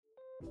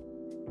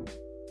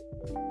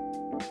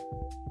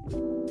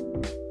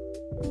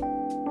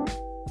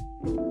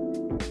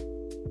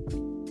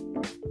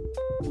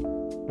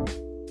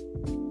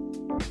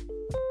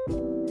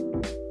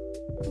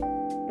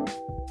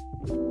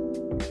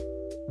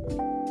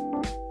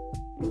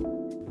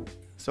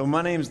So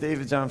my name is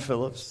David John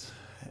Phillips,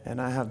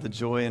 and I have the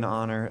joy and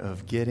honor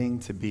of getting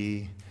to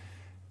be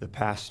the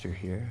pastor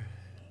here.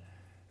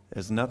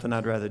 There's nothing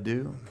I'd rather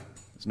do.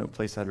 There's no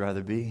place I'd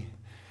rather be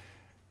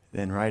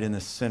than right in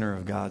the center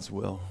of God's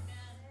will.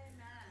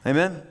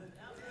 Amen?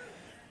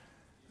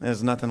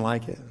 There's nothing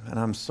like it, and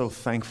I'm so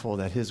thankful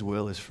that His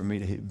will is for me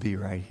to be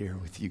right here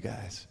with you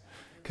guys,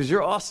 because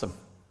you're awesome.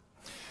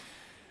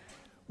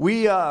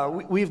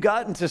 We've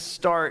gotten to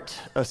start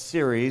a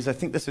series. I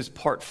think this is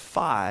part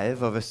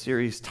 5 of a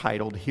series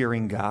titled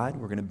Hearing God.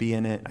 We're going to be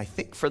in it, I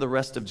think, for the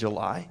rest of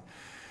July,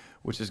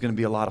 which is going to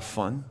be a lot of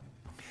fun,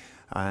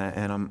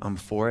 and I'm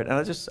for it.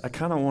 And I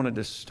kind of wanted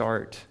to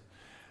start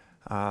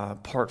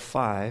part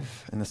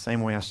 5 in the same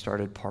way I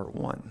started part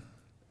 1.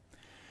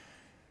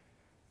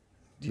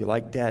 Do you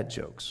like dad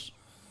jokes?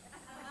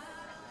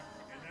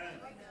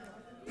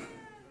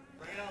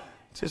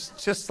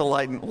 Just to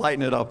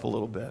lighten it up a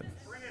little bit.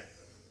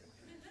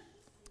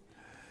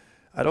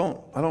 I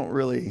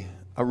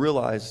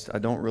realized I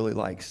don't really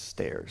like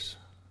stairs.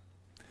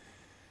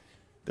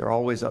 They're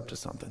always up to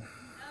something.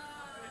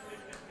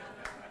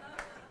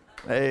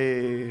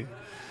 Hey.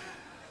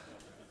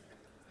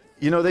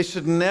 You know, they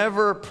should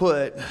never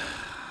put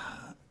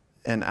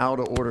an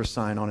out of order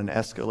sign on an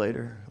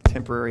escalator,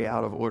 temporary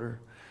out of order.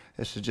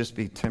 It should just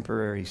be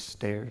temporary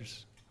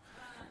stairs.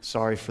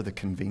 Sorry for the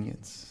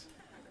convenience.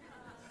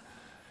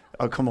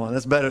 Oh, come on,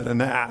 that's better than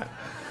that.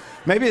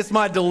 Maybe it's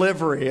my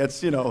delivery.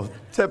 It's,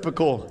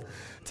 typical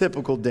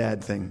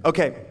dad thing.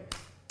 Okay,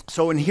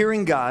 so in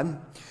Hearing God,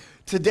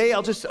 today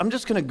I'm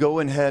just going to go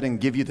ahead and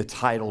give you the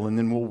title, and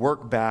then we'll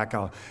work back.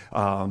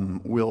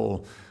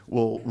 We'll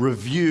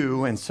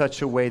review in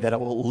such a way that it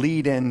will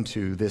lead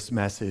into this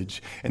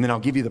message, and then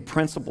I'll give you the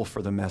principle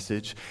for the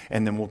message,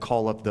 and then we'll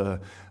call up the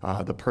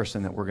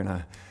person that we're going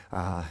to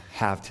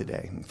have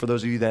today. For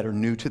those of you that are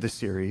new to the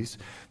series,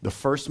 the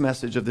first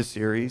message of the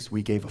series,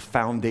 we gave a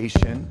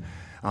foundation.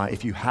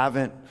 If you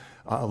haven't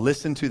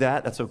listened to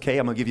that, that's okay.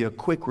 I'm going to give you a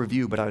quick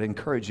review, but I'd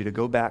encourage you to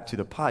go back to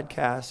the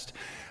podcast,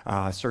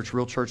 search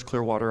Real Church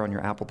Clearwater on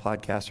your Apple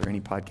Podcast or any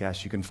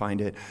podcast, you can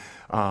find it,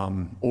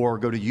 or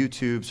go to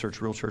YouTube,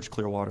 search Real Church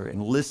Clearwater,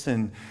 and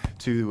listen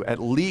to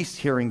at least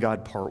Hearing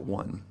God Part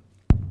 1.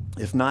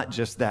 If not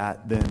just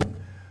that, then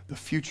the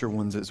future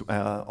ones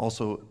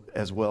also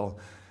as well,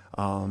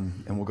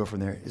 and we'll go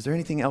from there. Is there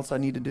anything else I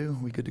need to do?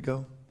 We good to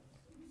go?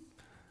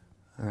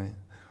 All right.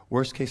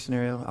 Worst case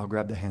scenario, I'll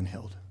grab the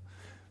handheld,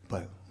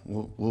 but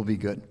we'll be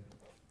good.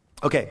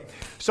 Okay,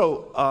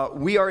 so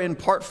we are in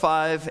part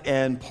 5,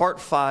 and part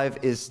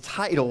 5 is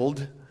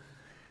titled,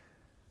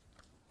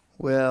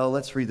 well,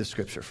 let's read the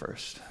scripture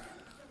first.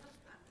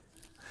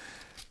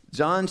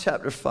 John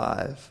chapter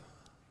 5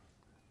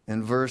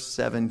 and verse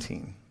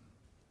 17.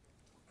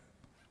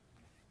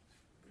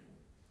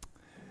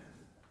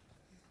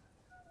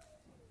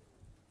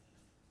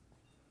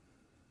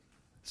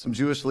 Some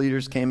Jewish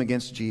leaders came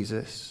against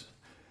Jesus,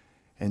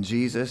 and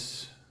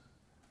Jesus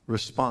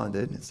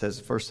responded. It says,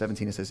 verse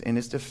 17, it says, in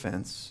his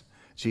defense,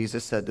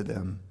 Jesus said to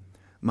them,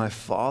 my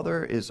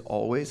Father is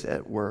always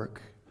at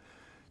work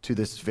to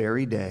this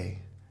very day,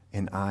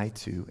 and I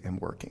too am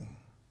working.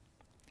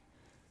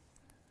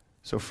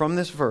 So from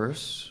this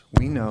verse,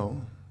 we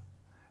know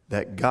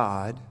that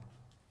God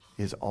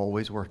is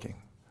always working.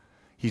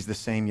 He's the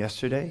same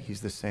yesterday,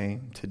 He's the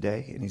same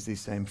today, and He's the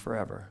same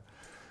forever.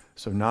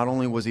 So not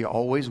only was He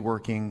always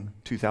working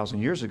 2,000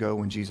 years ago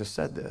when Jesus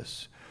said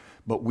this,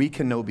 but we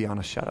can know beyond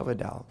a shadow of a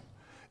doubt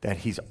that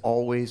He's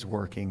always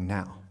working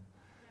now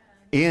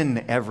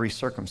in every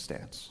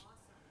circumstance.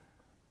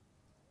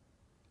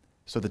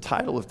 So the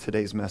title of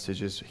today's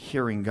message is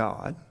Hearing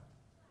God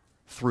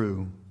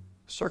Through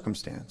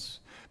Circumstance,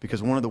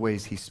 because one of the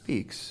ways He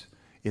speaks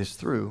is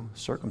through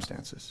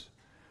circumstances.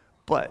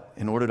 But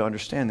in order to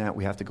understand that,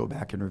 we have to go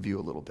back and review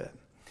a little bit.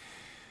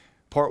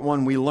 Part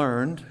 1, we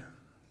learned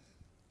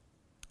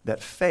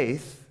that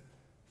faith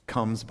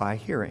comes by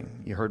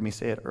hearing. You heard me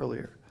say it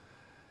earlier.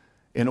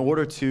 In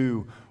order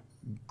to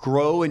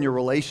grow in your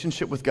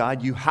relationship with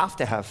God, you have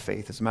to have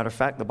faith. As a matter of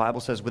fact, the Bible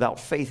says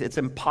without faith, it's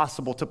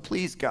impossible to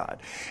please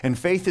God. And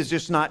faith is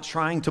just not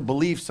trying to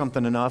believe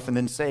something enough and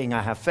then saying,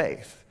 I have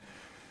faith.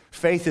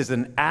 Faith is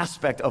an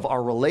aspect of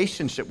our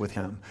relationship with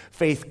Him.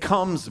 Faith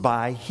comes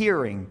by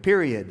hearing,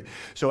 period.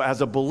 So as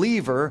a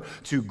believer,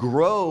 to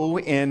grow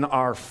in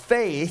our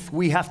faith,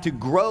 we have to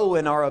grow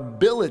in our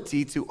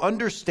ability to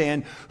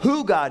understand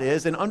who God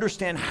is and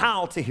understand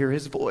how to hear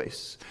His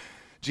voice.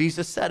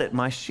 Jesus said it,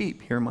 my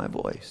sheep hear my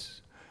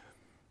voice.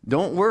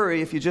 Don't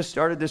worry if you just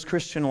started this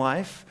Christian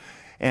life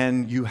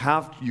and you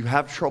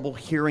have trouble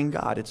hearing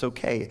God. It's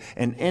okay.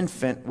 An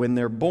infant, when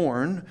they're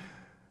born,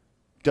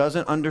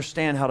 doesn't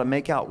understand how to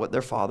make out what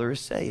their father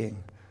is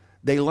saying.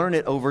 They learn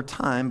it over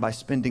time by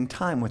spending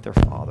time with their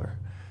father,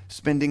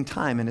 spending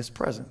time in His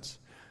presence.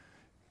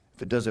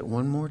 If it does it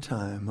one more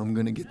time, I'm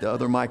going to get the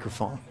other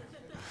microphone,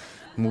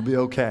 and we'll be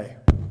okay.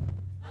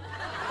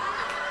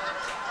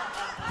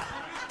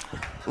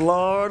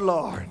 Lord,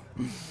 Lord.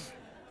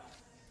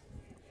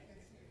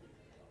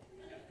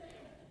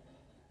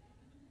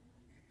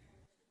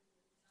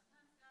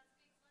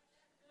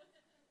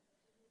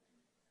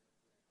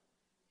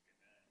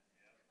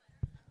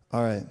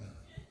 All right.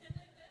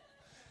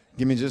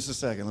 Give me just a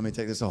second. Let me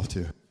take this off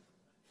too.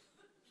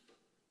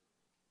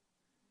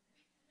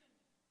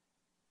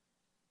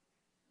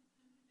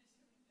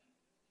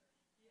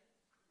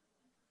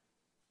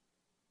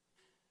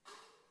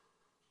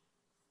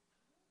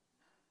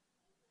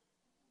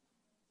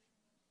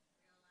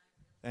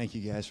 Thank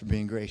you guys for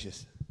being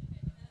gracious.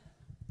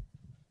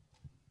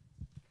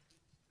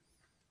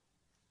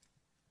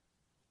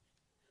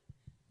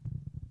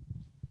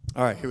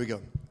 All right, here we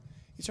go.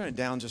 You turn it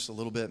down just a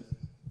little bit.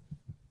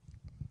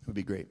 It would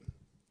be great.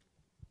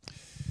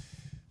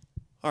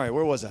 All right,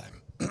 where was I?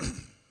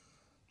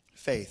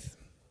 Faith.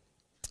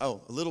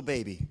 Oh, a little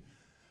baby.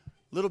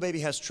 Little baby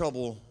has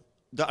trouble,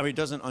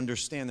 doesn't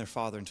understand their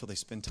father until they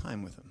spend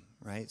time with him,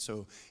 right?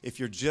 So if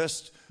you're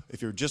just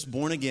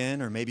born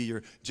again, or maybe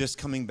you're just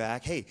coming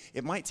back, hey,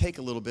 it might take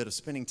a little bit of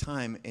spending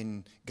time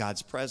in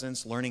God's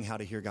presence, learning how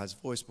to hear God's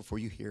voice before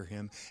you hear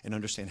him and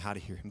understand how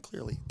to hear him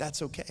clearly.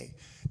 That's okay.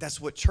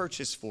 That's what church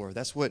is for.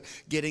 That's what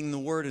getting the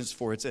word is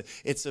for.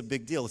 It's a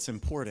big deal. It's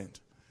important.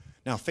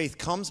 Now, faith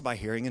comes by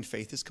hearing, and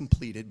faith is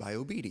completed by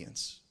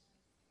obedience,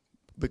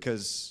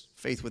 because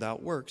faith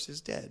without works is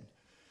dead.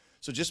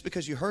 So just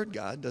because you heard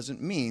God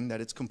doesn't mean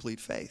that it's complete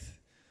faith.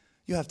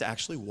 You have to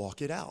actually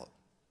walk it out,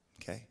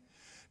 okay?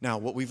 Now,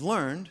 what we've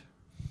learned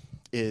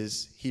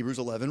is Hebrews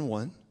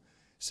 11:1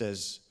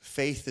 says,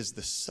 faith is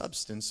the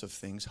substance of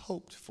things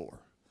hoped for.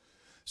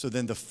 So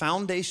then the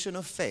foundation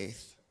of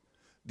faith,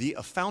 the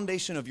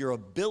foundation of your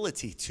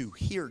ability to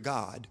hear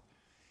God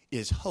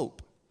is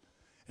hope.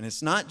 And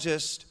it's not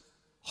just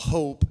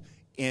hope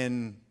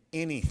in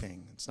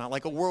anything. It's not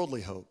like a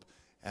worldly hope.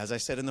 As I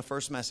said in the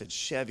first message,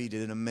 Chevy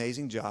did an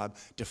amazing job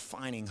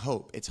defining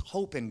hope. It's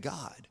hope in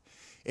God.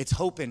 It's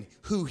hope in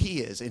who he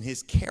is, in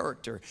his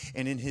character,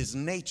 and in his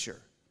nature,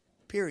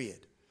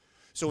 period.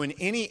 So in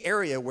any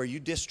area where you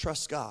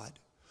distrust God,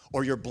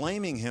 or you're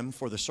blaming him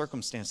for the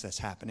circumstance that's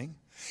happening,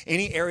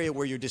 any area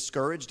where you're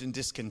discouraged and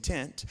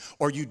discontent,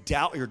 or you're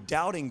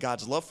doubting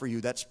God's love for you,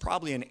 that's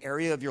probably an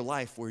area of your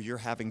life where you're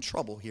having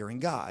trouble hearing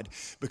God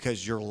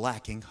because you're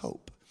lacking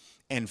hope.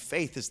 And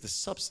faith is the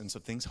substance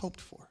of things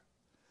hoped for.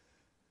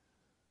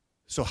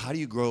 So how do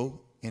you grow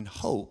in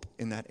hope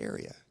in that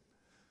area?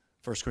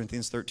 1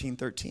 Corinthians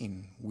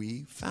 13:13,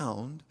 we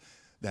found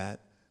that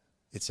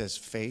it says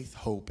faith,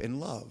 hope, and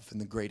love. And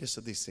the greatest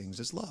of these things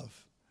is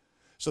love.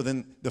 So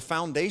then the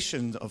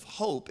foundation of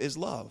hope is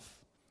love.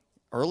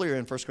 Earlier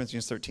in 1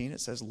 Corinthians 13,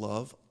 it says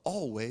love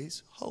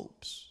always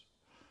hopes.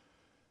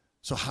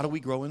 So how do we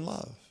grow in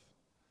love?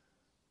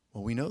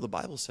 Well, we know the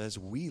Bible says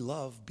we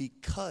love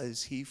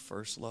because he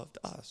first loved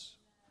us.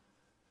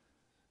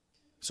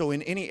 So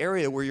in any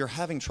area where you're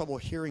having trouble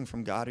hearing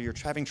from God, or you're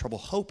having trouble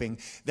hoping,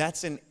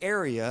 that's an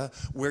area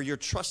where you're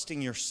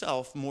trusting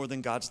yourself more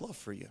than God's love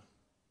for you.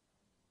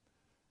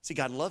 See,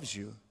 God loves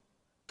you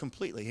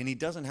completely, and he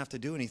doesn't have to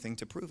do anything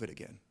to prove it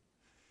again.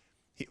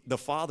 The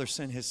Father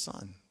sent his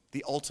Son,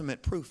 the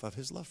ultimate proof of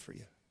his love for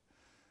you,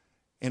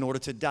 in order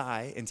to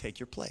die and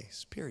take your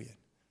place, period.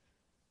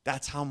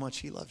 That's how much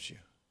he loves you.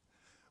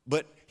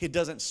 But it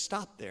doesn't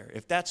stop there.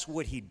 If that's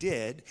what he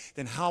did,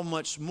 then how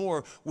much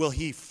more will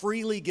he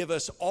freely give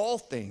us all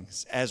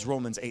things, as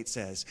Romans 8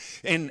 says.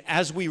 And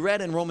as we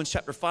read in Romans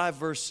chapter 5,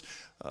 verse,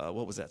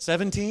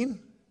 17?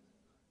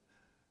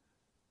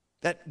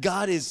 That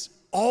God is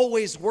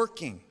always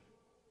working.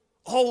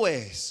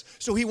 Always.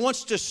 So he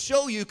wants to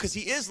show you, because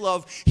he is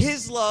love,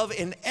 his love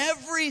in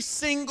every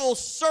single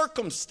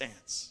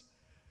circumstance.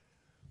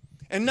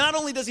 And not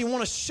only does he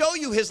want to show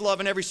you his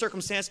love in every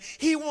circumstance,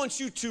 he wants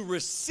you to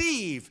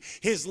receive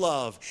his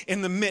love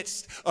in the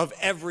midst of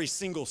every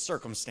single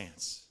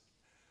circumstance.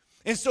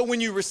 And so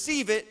when you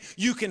receive it,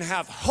 you can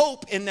have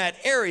hope in that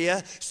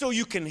area, so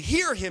you can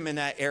hear him in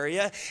that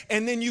area,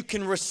 and then you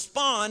can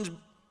respond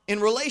in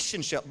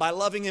relationship by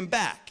loving him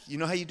back. You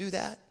know how you do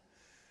that?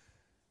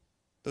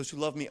 Those who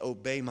love me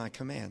obey my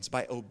commands,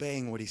 by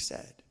obeying what he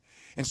said.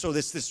 And so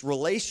this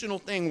relational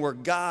thing where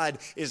God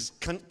is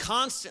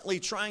constantly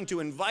trying to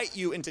invite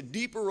you into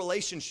deeper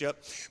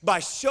relationship by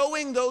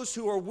showing those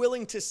who are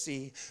willing to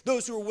see,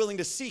 those who are willing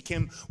to seek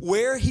him,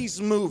 where he's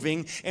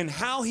moving and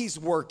how he's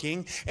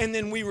working. And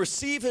then we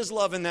receive his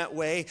love in that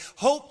way,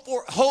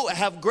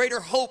 have greater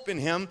hope in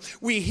him.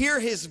 We hear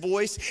his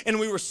voice and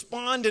we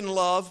respond in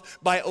love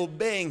by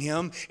obeying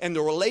him, and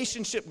the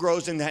relationship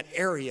grows in that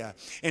area.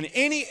 In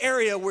any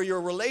area where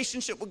your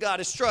relationship with God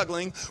is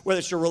struggling, whether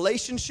it's your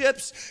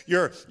relationships,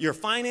 your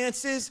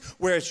finances,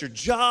 where it's your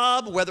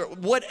job,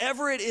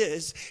 whatever it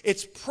is,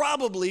 it's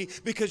probably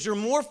because you're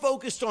more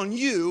focused on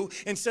you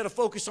instead of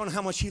focused on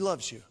how much he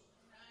loves you.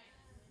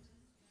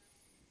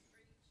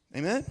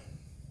 Amen?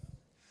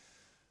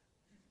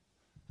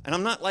 And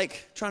I'm not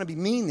like trying to be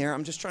mean there.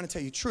 I'm just trying to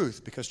tell you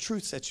truth, because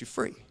truth sets you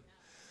free.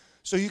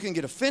 So you can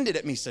get offended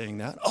at me saying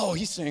that. Oh,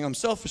 he's saying I'm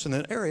selfish in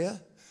that area.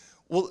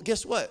 Well,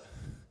 guess what?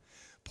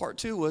 Part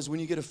 2 was when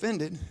you get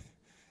offended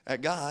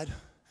at God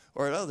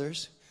or at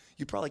others,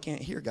 you probably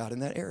can't hear God in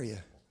that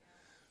area.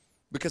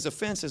 Because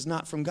offense is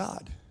not from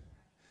God.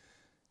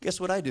 Guess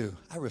what I do?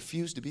 I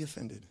refuse to be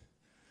offended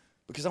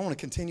because I want to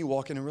continue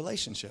walking in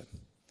relationship.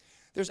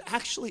 There's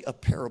actually a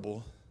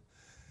parable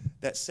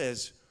that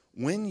says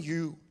when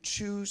you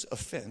choose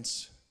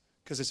offense,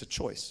 because it's a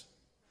choice,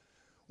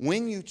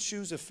 when you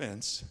choose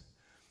offense,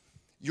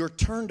 you're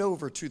turned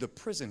over to the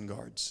prison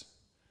guards.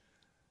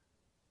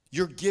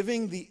 You're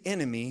giving the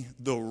enemy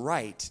the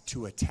right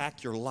to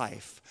attack your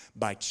life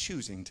by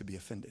choosing to be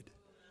offended.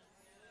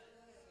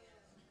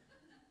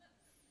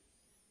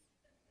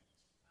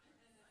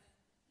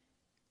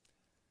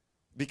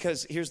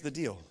 Because here's the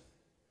deal.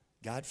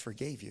 God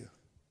forgave you.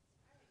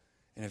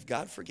 And if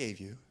God forgave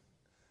you,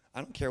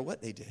 I don't care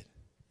what they did.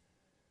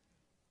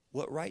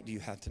 What right do you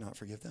have to not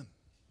forgive them?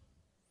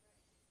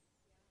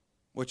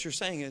 What you're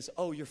saying is,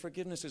 oh, your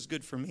forgiveness is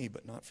good for me,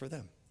 but not for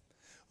them.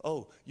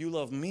 Oh, you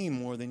love me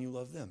more than you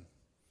love them.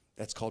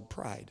 That's called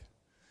pride.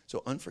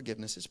 So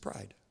unforgiveness is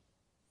pride.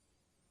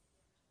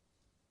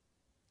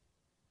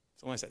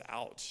 Someone said,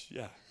 ouch,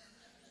 yeah.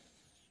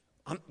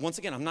 Once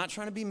again, I'm not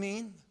trying to be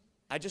mean.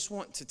 I just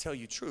want to tell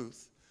you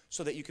truth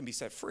so that you can be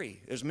set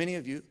free. There's many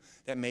of you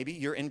that maybe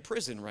you're in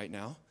prison right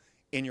now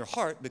in your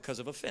heart because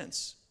of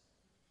offense.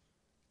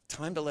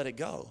 Time to let it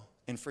go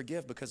and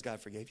forgive because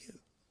God forgave you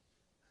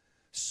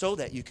so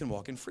that you can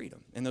walk in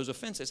freedom. And those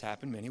offenses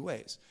happen many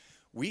ways.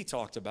 We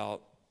talked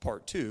about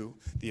part 2,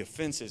 the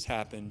offenses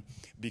happen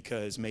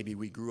because maybe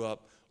we grew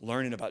up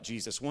learning about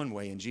Jesus one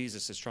way and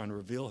Jesus is trying to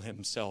reveal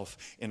himself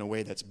in a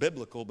way that's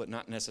biblical but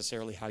not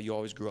necessarily how you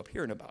always grew up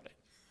hearing about it.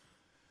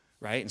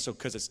 Right? And so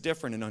because it's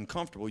different and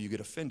uncomfortable, you get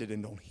offended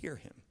and don't hear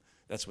him.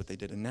 That's what they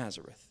did in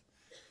Nazareth.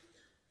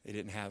 They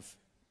didn't have,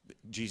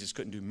 Jesus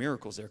couldn't do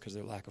miracles there because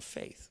of their lack of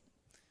faith.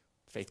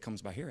 Faith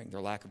comes by hearing. Their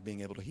lack of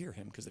being able to hear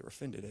him because they were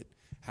offended at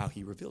how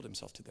he revealed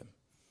himself to them.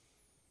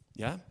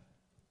 Yeah?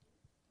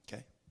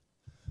 Okay.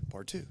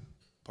 Part 2.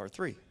 Part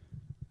 3.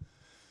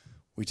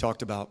 We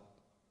talked about,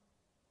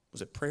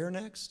 was it prayer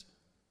next?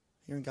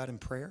 Hearing God in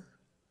prayer?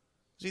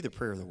 It was either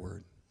prayer or the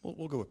word.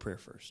 We'll go with prayer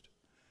first.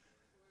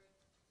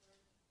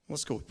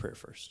 Let's go with prayer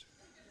first.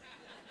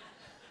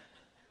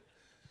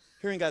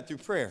 Hearing God through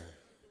prayer.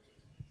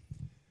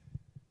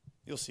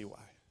 You'll see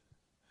why.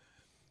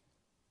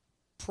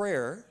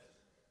 Prayer,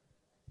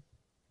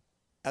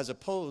 as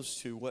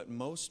opposed to what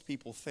most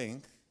people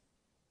think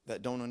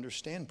that don't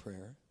understand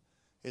prayer,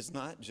 is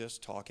not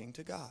just talking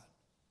to God.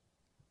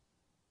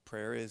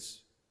 Prayer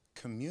is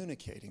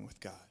communicating with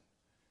God.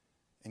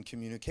 And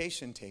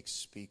communication takes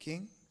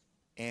speaking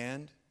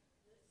and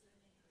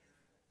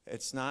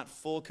it's not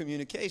full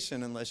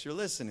communication unless you're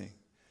listening.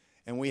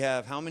 And we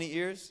have how many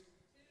ears?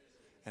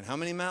 And how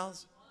many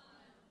mouths?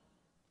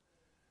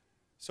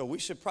 So we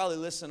should probably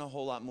listen a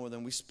whole lot more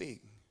than we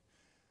speak.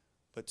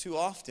 But too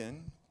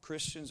often,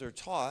 Christians are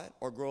taught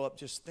or grow up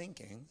just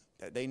thinking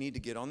that they need to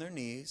get on their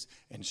knees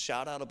and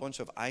shout out a bunch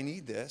of I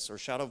need this or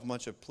shout out a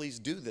bunch of please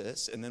do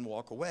this and then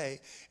walk away,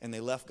 and they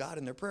left God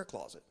in their prayer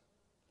closet.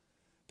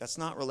 That's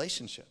not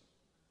relationship.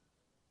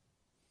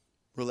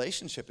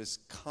 Relationship is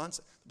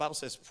constant. The Bible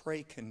says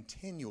pray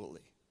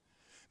continually,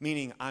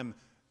 meaning I'm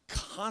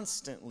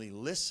constantly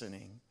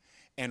listening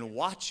and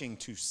watching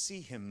to see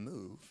him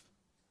move.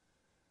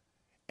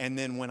 And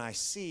then when I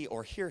see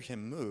or hear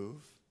him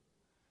move,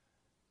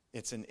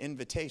 it's an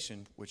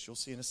invitation, which you'll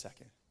see in a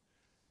second,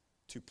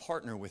 to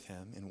partner with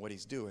him in what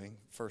he's doing,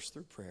 first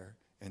through prayer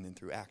and then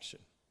through action.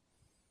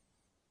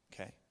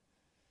 Okay?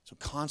 So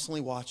constantly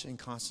watching,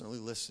 constantly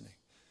listening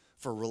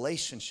for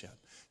relationship,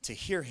 to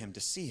hear him, to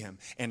see him,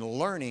 and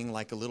learning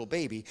like a little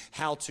baby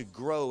how to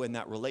grow in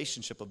that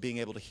relationship of being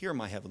able to hear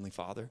my Heavenly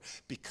Father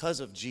because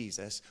of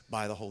Jesus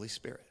by the Holy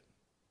Spirit.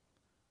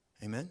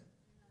 Amen?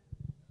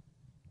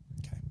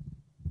 Okay.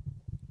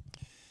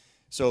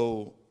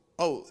 So,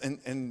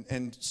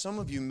 and some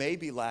of you may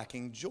be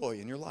lacking joy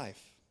in your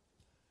life.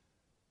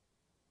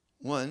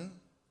 One,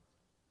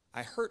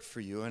 I hurt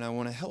for you and I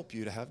want to help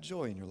you to have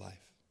joy in your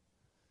life.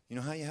 You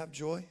know how you have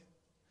joy?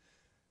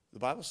 The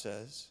Bible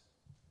says,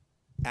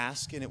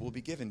 ask and it will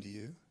be given to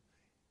you,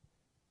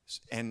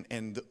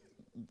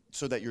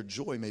 so that your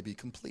joy may be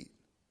complete.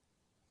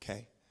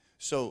 Okay?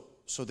 So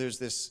there's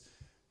this,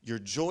 your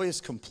joy is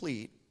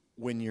complete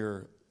when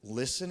you're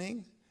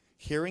listening,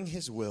 hearing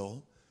his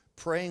will,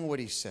 praying what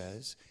he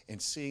says, and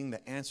seeing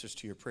the answers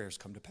to your prayers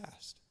come to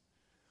pass.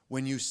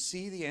 When you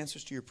see the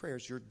answers to your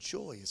prayers, your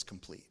joy is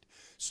complete.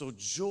 So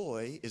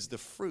joy is the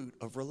fruit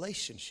of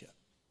relationship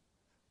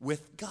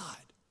with God.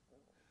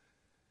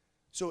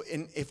 So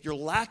if you're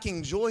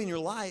lacking joy in your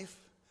life,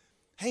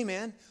 hey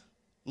man,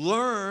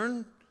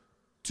 learn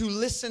to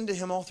listen to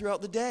him all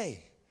throughout the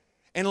day.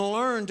 And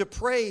learn to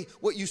pray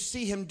what you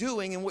see him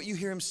doing and what you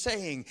hear him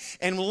saying.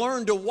 And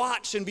learn to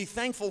watch and be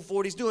thankful for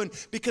what he's doing,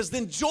 because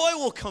then joy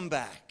will come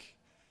back.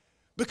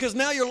 Because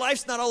now your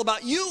life's not all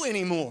about you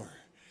anymore.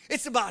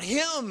 It's about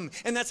him,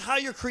 and that's how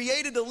you're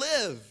created to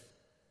live.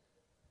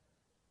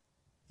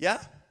 Yeah?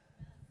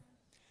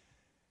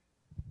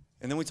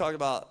 And then we talked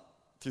about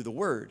through the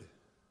Word,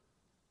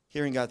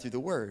 hearing God through the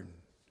Word.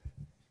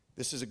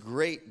 This is a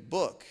great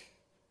book,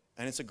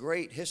 and it's a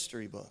great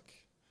history book,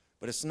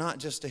 but it's not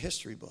just a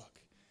history book,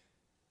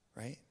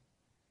 right?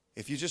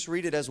 If you just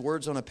read it as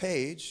words on a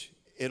page,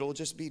 it'll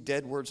just be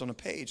dead words on a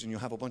page, and you'll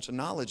have a bunch of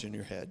knowledge in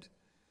your head,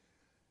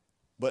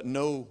 but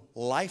no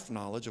life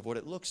knowledge of what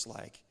it looks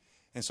like.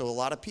 And so a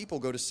lot of people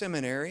go to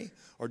seminary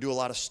or do a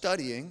lot of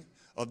studying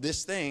of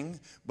this thing,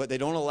 but they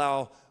don't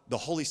allow the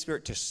Holy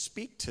Spirit to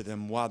speak to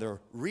them while they're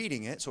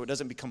reading it, so it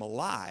doesn't become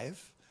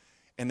alive.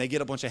 And they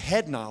get a bunch of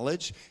head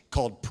knowledge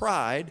called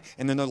pride,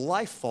 and then their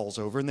life falls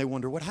over, and they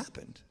wonder what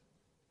happened.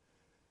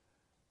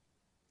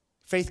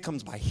 Faith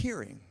comes by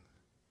hearing.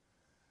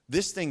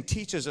 This thing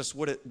teaches us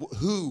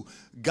who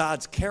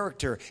God's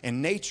character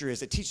and nature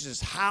is. It teaches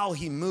us how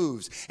he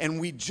moves. And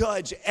we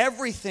judge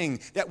everything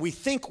that we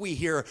think we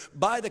hear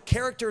by the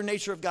character and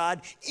nature of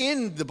God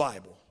in the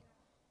Bible.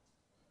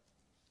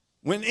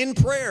 When in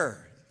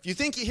prayer, if you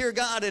think you hear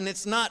God and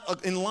it's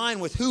not in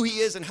line with who he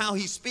is and how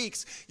he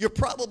speaks, you're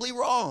probably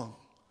wrong,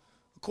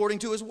 according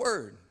to his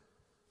word.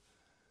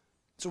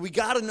 So we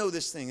got to know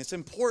this thing. It's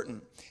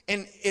important.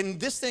 And in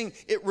this thing,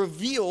 it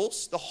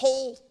reveals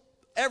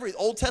every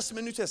Old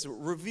Testament, New Testament,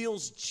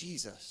 reveals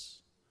Jesus.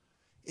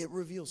 It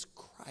reveals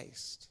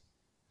Christ.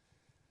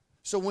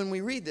 So when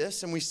we read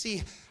this and we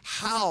see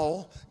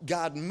how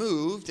God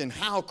moved and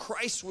how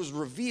Christ was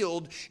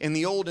revealed in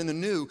the Old and the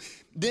New,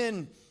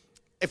 then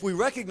if we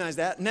recognize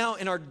that, now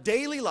in our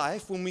daily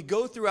life, when we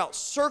go throughout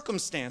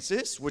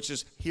circumstances, which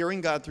is hearing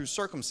God through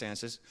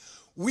circumstances,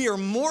 we are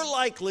more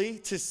likely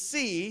to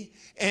see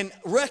and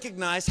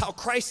recognize how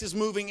Christ is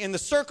moving in the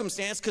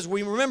circumstance because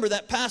we remember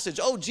that passage.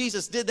 Oh,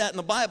 Jesus did that in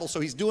the Bible, so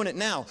he's doing it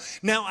now.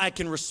 Now I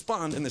can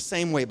respond in the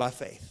same way by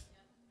faith.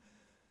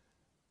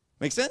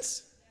 Make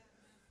sense?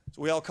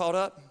 So we all caught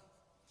up?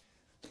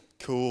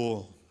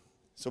 Cool.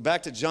 So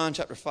back to John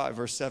chapter 5,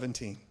 verse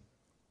 17.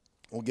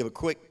 We'll give a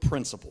quick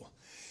principle.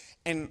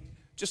 And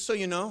just so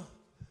you know,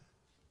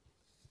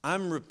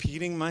 I'm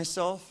repeating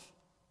myself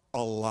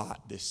a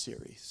lot this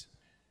series.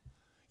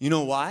 You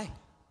know why?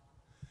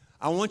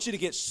 I want you to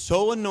get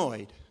so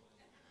annoyed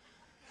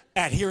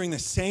at hearing the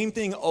same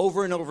thing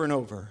over and over and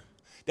over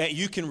that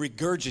you can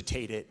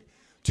regurgitate it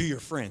to your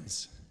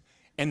friends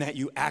and that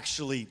you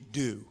actually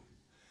do.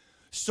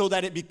 So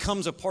that it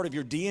becomes a part of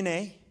your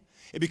DNA,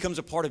 it becomes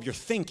a part of your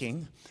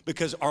thinking,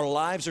 because our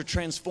lives are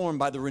transformed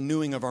by the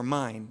renewing of our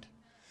mind.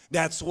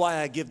 That's why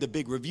I give the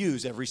big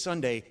reviews every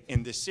Sunday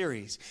in this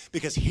series,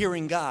 because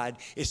hearing God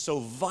is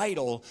so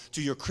vital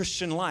to your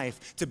Christian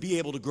life to be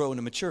able to grow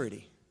into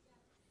maturity.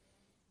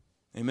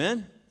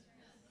 Amen?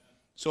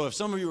 So if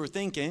some of you were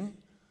thinking,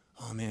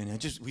 oh man,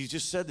 we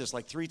just said this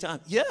like 3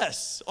 times.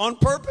 Yes, on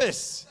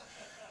purpose.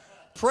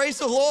 Praise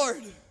the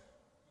Lord.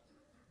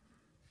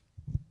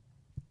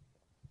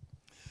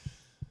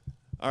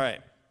 All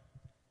right.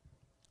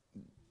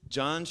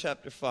 John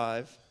chapter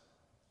 5,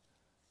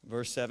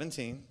 verse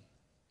 17.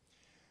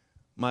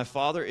 My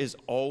Father is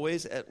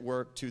always at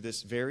work to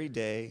this very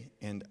day,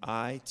 and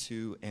I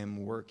too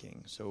am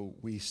working. So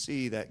we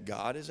see that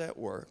God is at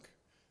work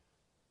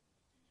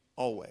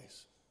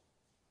always.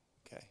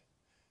 Okay.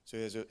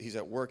 So he's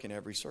at work in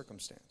every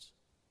circumstance.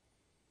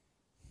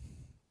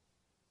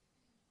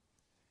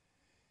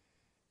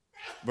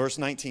 Verse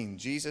 19,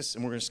 Jesus,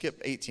 and we're going to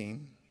skip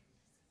 18.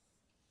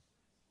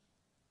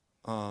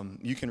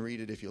 You can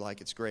read it if you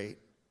like. It's great.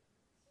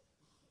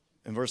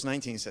 In verse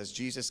 19 it says,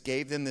 Jesus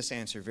gave them this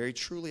answer. Very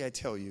truly I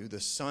tell you,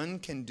 the Son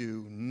can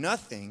do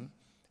nothing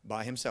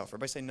by himself.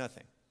 Everybody say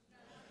nothing.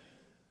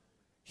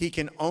 He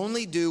can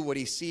only do what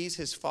he sees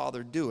his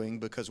Father doing,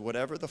 because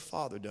whatever the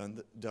Father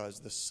does,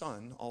 the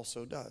Son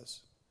also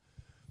does.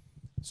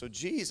 So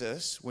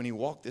Jesus, when he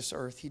walked this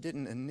earth, he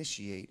didn't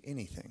initiate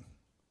anything.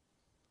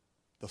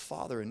 The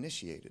Father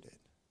initiated it.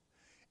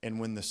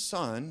 And when the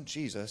Son,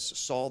 Jesus,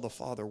 saw the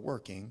Father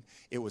working,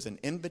 it was an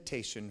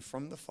invitation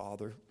from the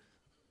Father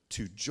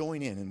to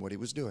join in what he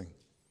was doing.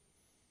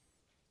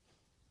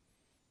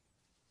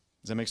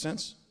 Does that make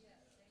sense?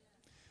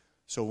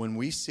 So when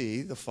we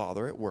see the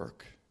Father at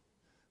work,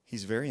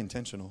 he's very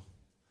intentional.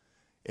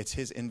 It's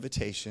his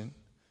invitation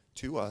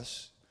to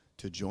us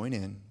to join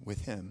in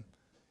with him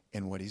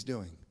in what he's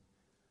doing.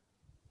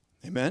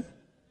 Amen?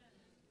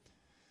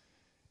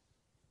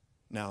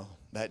 Now,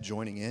 that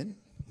joining in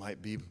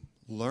might be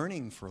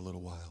learning for a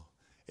little while.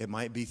 It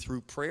might be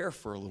through prayer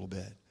for a little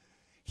bit.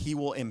 He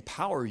will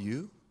empower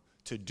you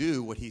to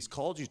do what he's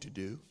called you to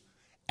do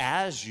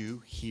as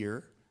you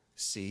hear,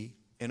 see,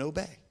 and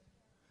obey.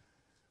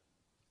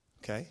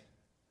 Okay?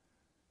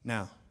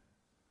 Now,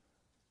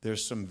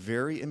 there's some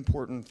very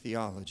important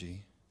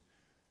theology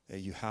that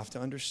you have to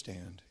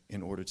understand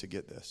in order to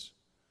get this.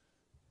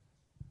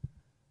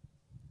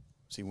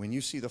 See, when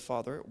you see the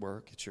Father at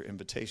work, it's your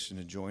invitation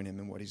to join him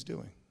in what he's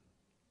doing.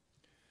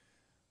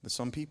 But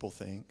some people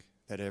think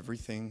that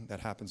everything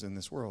that happens in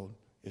this world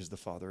is the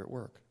Father at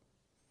work.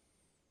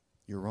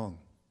 You're wrong.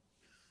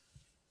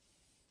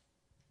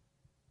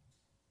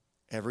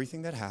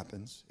 Everything that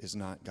happens is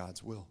not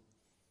God's will.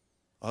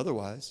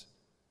 Otherwise,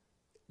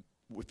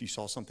 if you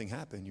saw something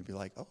happen, you'd be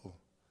like, oh,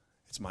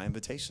 it's my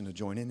invitation to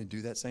join in and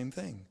do that same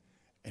thing.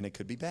 And it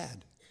could be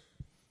bad.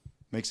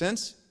 Make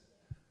sense?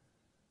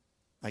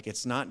 Like,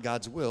 it's not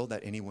God's will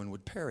that anyone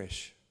would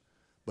perish.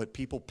 But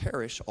people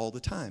perish all the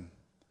time.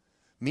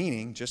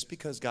 Meaning, just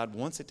because God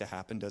wants it to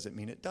happen doesn't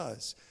mean it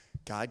does.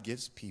 God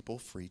gives people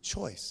free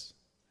choice.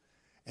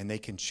 And they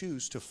can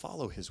choose to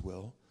follow his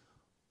will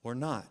or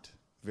not.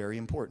 Very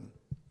important.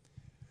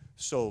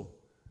 So,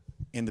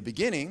 in the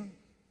beginning,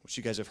 which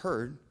you guys have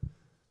heard,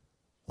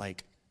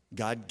 like,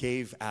 God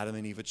gave Adam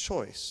and Eve a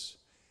choice.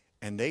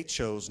 And they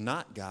chose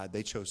not God.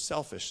 They chose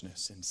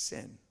selfishness and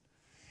sin.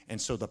 And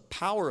so the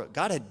power,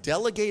 God had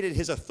delegated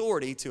his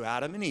authority to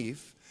Adam and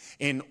Eve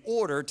in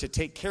order to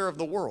take care of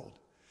the world.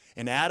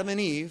 And Adam and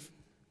Eve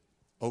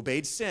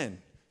obeyed sin.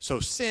 So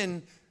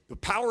sin, the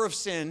power of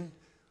sin,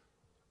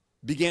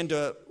 began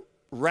to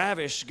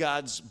ravish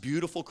God's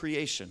beautiful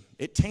creation.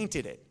 It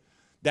tainted it.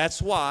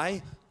 That's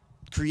why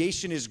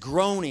creation is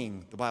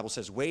groaning, the Bible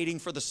says, waiting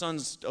for the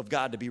sons of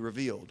God to be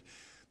revealed.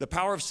 The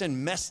power of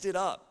sin messed it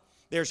up.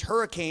 There's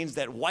hurricanes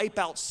that wipe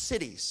out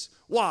cities.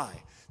 Why?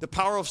 The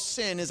power of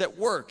sin is at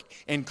work.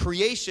 And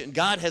creation,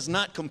 God has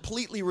not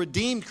completely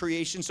redeemed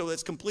creation so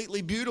it's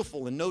completely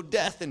beautiful and no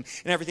death and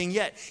everything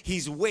yet.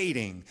 He's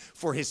waiting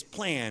for his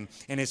plan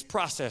and his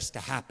process to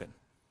happen.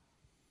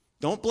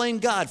 Don't blame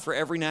God for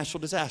every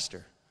natural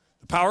disaster.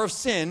 The power of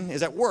sin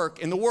is at work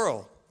in the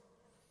world.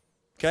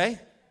 Okay?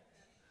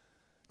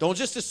 Don't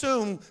just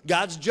assume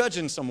God's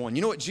judging someone.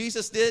 You know what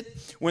Jesus did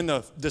when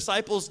the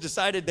disciples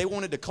decided they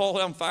wanted to call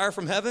down fire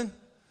from heaven?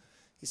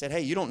 He said, hey,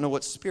 you don't know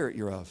what spirit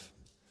you're of.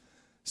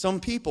 Some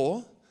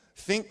people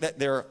think that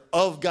they're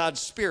of God's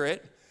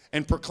spirit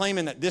and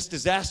proclaiming that this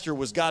disaster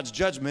was God's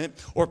judgment,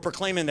 or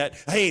proclaiming that,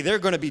 hey, they're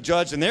going to be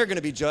judged and they're going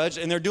to be judged,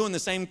 and they're doing the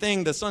same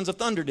thing the sons of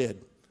thunder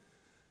did.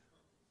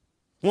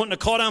 Wanting to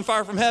call down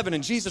fire from heaven,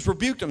 and Jesus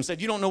rebuked them,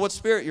 said, you don't know what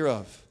spirit you're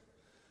of.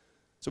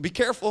 So be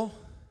careful.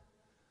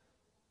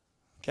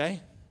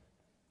 Okay?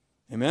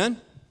 Amen?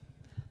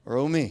 Or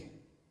oh me?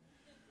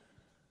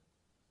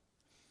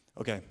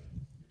 Okay.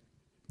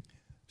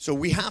 So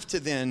we have to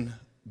then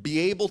be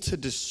able to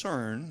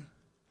discern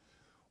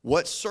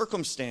what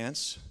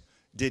circumstance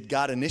did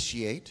God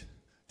initiate,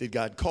 did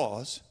God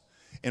cause,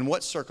 and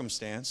what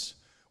circumstance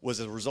was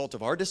a result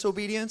of our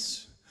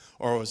disobedience,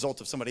 or a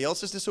result of somebody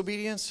else's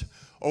disobedience,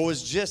 or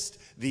was just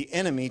the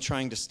enemy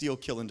trying to steal,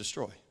 kill, and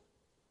destroy.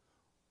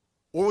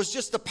 Or was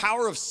just the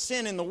power of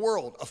sin in the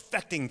world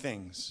affecting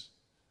things.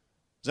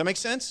 Does that make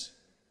sense?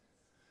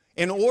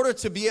 In order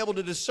to be able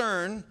to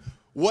discern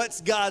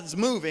what's God's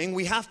moving,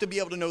 we have to be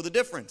able to know the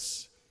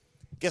difference.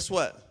 Guess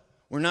what?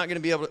 We're not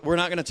going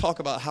to talk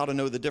about how to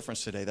know the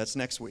difference today. That's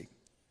next week.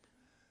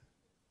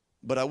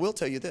 But I will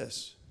tell you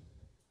this.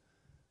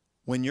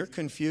 When you're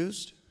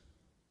confused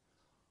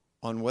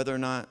on whether or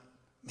not,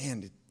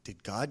 man,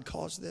 did God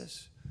cause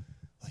this?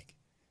 Like,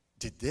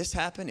 did this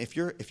happen? If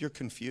you're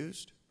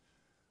confused,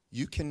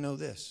 you can know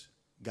this.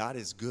 God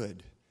is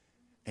good,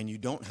 and you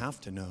don't have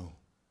to know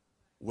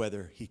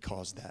whether he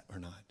caused that or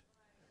not.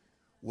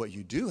 What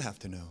you do have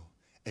to know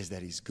is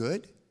that he's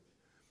good,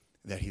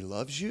 that he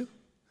loves you,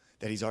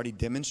 that he's already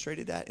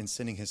demonstrated that in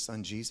sending his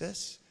son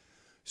Jesus.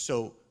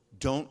 So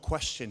don't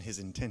question his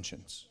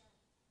intentions.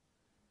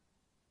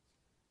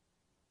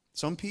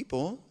 Some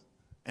people,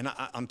 and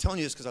I'm telling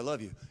you this because I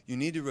love you, you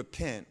need to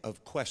repent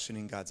of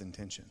questioning God's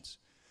intentions.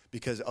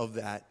 Because of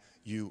that,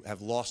 you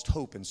have lost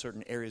hope in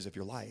certain areas of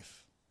your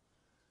life.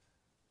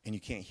 And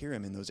you can't hear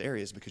him in those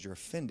areas because you're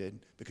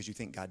offended because you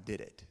think God did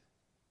it.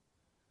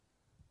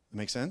 That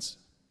make sense?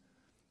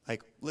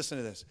 Like, listen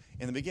to this.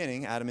 In the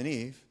beginning, Adam and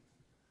Eve,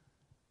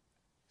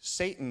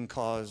 Satan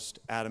caused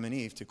Adam and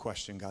Eve to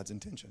question God's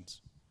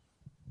intentions.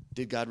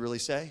 Did God really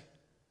say?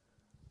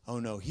 Oh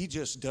no, he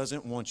just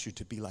doesn't want you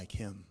to be like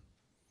him.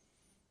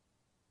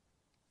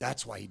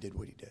 That's why he did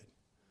what he did.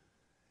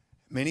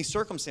 Many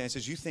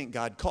circumstances you think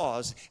God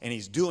caused, and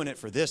he's doing it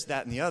for this,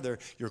 that, and the other.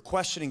 You're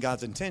questioning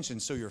God's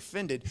intentions, so you're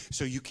offended,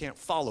 so you can't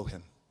follow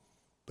him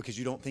because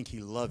you don't think he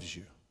loves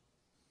you.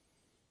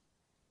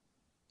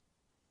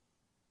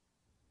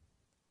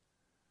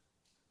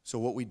 So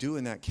what we do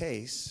in that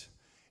case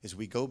is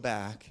we go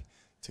back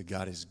to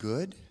God is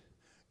good,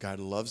 God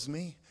loves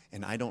me,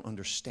 and I don't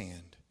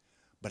understand.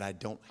 But I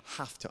don't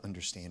have to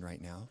understand right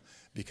now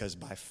because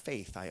by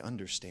faith I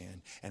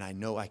understand, and I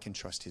know I can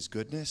trust his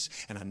goodness,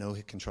 and I know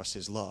I can trust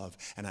his love,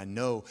 and I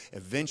know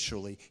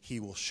eventually he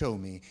will show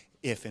me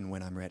if and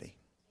when I'm ready.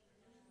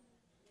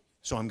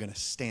 So I'm going to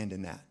stand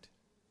in that.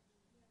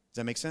 Does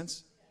that make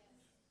sense?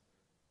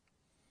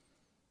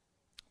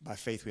 By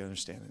faith we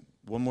understand it.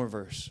 One more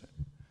verse.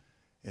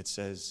 It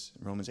says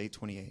in Romans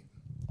 8:28,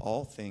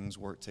 all things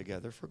work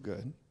together for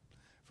good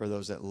for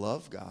those that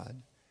love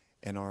God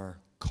and are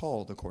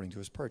called according to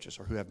his purpose,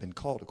 or who have been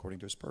called according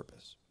to his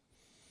purpose.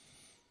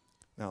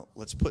 Now,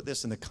 let's put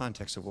this in the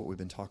context of what we've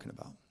been talking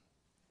about.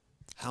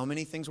 How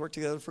many things work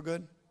together for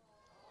good?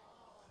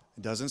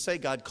 It doesn't say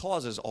God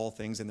causes all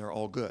things and they're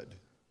all good,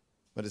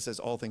 but it says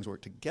all things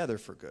work together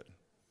for good,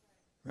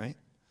 right?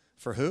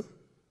 For who?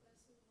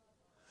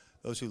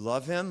 Those who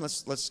love him,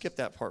 let's skip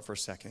that part for a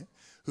second,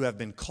 who have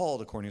been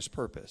called according to his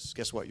purpose.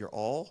 Guess what? You're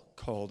all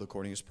called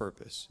according to his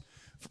purpose.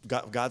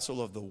 God so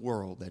loved the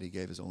world that he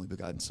gave his only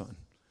begotten son.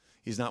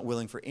 He's not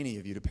willing for any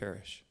of you to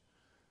perish.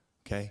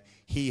 Okay?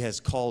 He has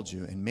called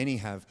you, and many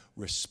have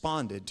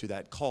responded to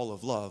that call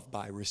of love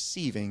by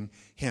receiving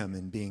him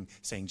and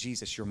saying,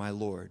 Jesus, you're my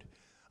Lord.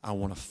 I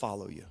want to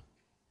follow you.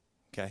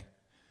 Okay?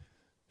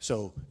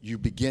 So you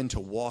begin to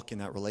walk in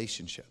that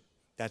relationship.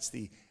 That's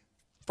the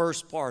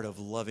first part of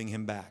loving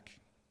him back.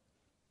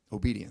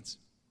 Obedience.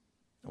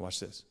 Now watch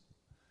this.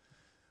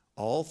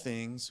 All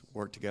things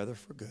work together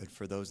for good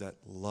for those that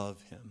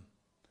love him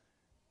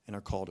and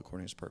are called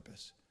according to his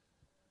purpose.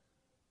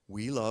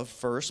 We love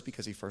first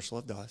because he first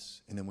loved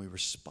us, and then we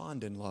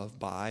respond in love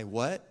by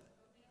what?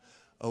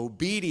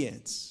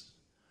 Obedience.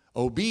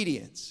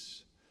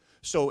 Obedience.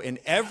 So in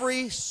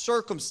every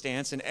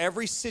circumstance, in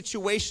every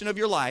situation of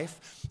your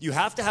life, you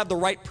have to have the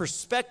right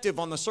perspective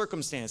on the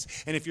circumstance.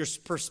 And if your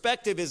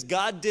perspective is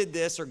God did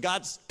this, or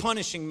God's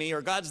punishing me,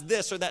 or God's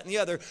this or that and the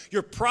other,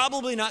 you're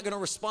probably not going to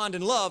respond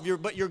in love,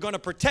 but you're going to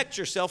protect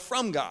yourself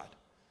from God.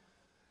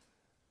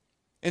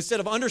 Instead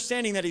of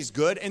understanding that he's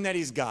good and that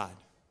he's God.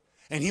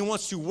 And he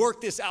wants to work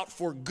this out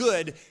for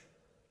good,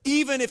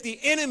 even if the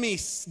enemy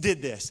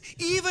did this.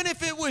 Even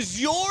if it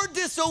was your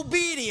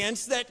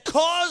disobedience that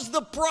caused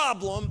the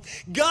problem,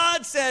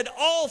 God said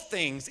all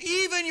things,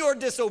 even your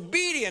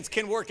disobedience,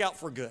 can work out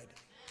for good.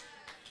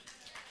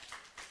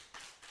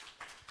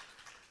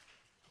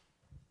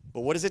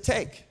 But what does it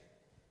take?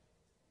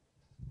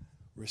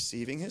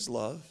 Receiving his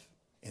love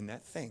in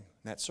that thing,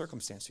 in that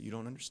circumstance that you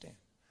don't understand.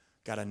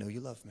 God, I know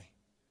you love me.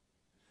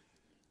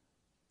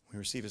 When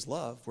we receive his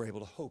love, we're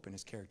able to hope in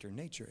his character and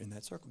nature in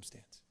that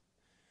circumstance,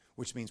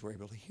 which means we're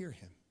able to hear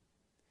him.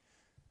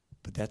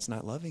 But that's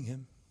not loving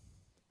him.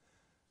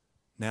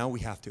 Now we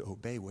have to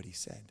obey what he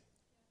said.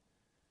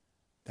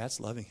 That's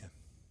loving him.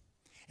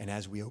 And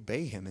as we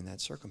obey him in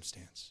that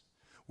circumstance,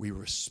 we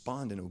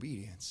respond in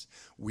obedience.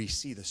 We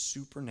see the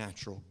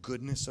supernatural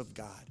goodness of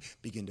God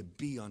begin to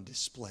be on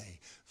display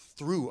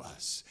through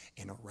us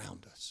and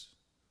around us.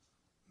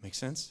 Make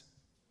sense?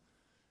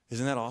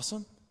 Isn't that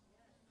awesome?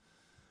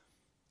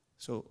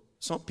 So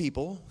some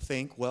people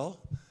think, well,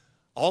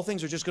 all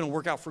things are just going to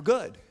work out for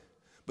good.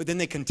 But then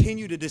they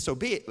continue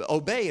to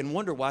obey and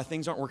wonder why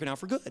things aren't working out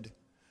for good.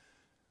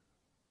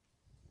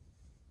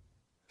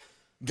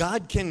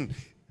 God can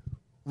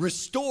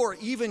restore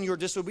even your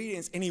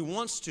disobedience, and he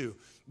wants to.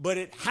 But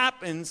it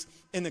happens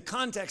in the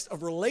context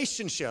of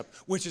relationship,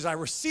 which is I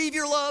receive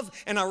your love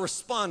and I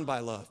respond by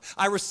love.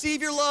 I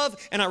receive your love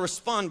and I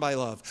respond by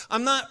love.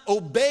 I'm not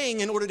obeying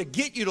in order to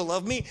get you to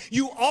love me.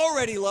 You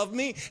already love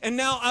me, and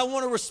now I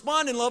want to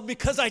respond in love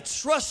because I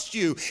trust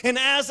you. And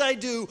as I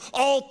do,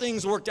 all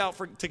things worked out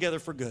together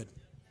for good.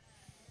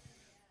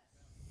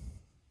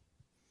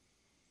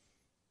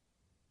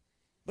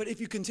 But if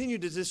you continue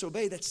to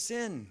disobey, that's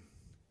sin.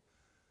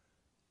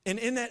 And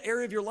in that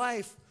area of your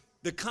life,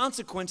 the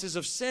consequences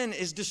of sin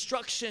is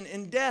destruction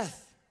and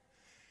death.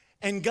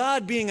 And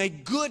God, being a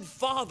good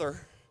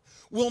father,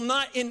 will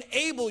not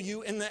enable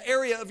you in the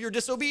area of your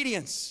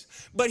disobedience.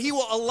 But he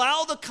will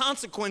allow the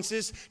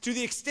consequences to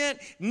the extent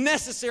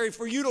necessary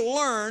for you to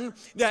learn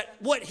that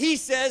what he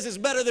says is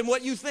better than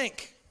what you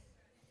think.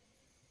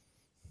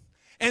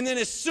 And then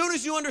as soon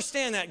as you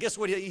understand that, guess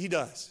what he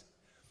does?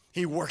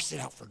 He works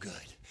it out for good.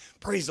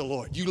 Praise the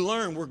Lord. You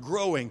learn we're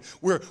growing.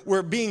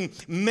 We're being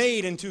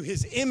made into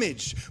his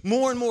image,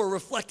 more and more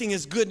reflecting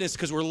his goodness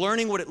because we're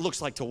learning what it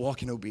looks like to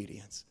walk in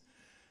obedience.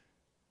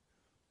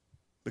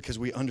 Because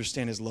we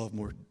understand his love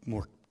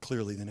more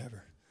clearly than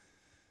ever.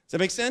 Does that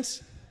make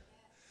sense?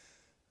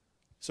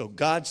 So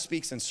God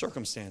speaks in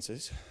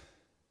circumstances,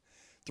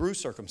 through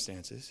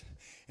circumstances,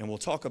 and we'll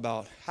talk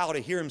about how to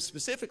hear him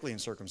specifically in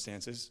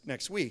circumstances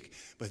next week.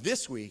 But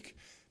this week,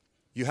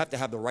 you have to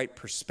have the right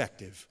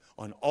perspective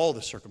on all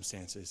the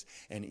circumstances.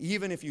 And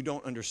even if you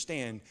don't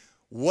understand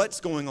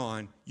what's going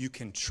on, you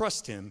can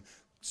trust him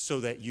so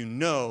that you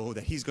know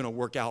that he's going to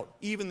work out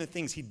even the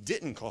things he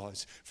didn't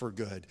cause for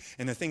good.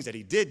 And the things that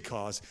he did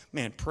cause,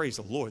 man, praise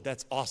the Lord.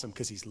 That's awesome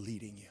because he's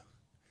leading you.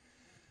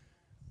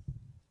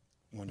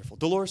 Wonderful.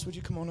 Dolores, would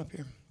you come on up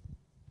here?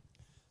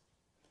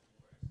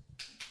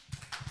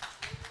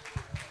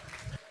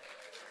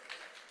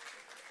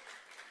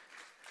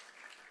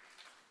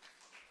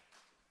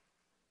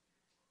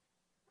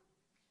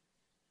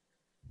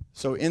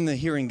 So in the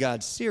Hearing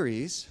God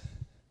series,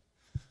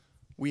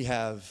 we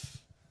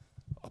have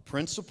a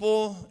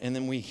principle, and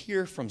then we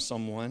hear from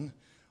someone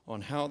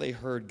on how they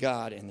heard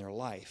God in their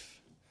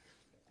life.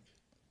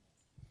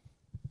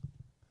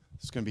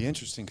 It's going to be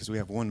interesting because we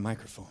have one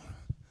microphone.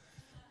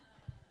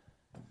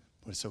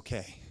 But it's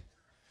okay.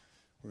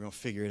 We're going to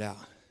figure it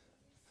out.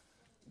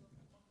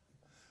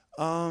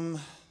 I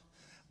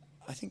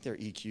think they're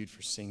EQ'd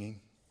for singing.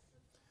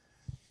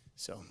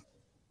 So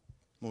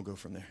we'll go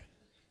from there.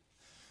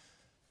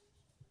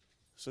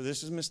 So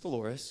this is Miss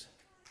Dolores.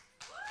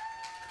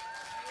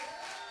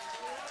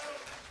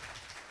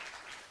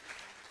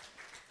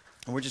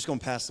 And we're just going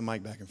to pass the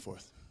mic back and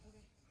forth.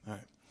 All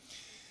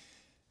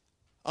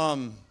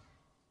right.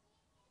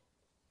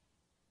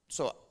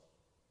 So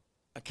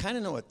I kind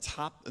of know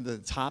the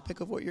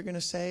topic of what you're going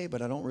to say,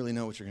 but I don't really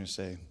know what you're going to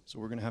say. So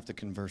we're going to have to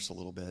converse a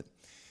little bit.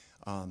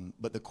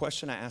 But the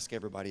question I ask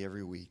everybody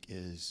every week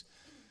is,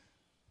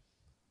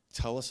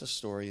 tell us a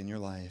story in your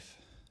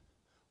life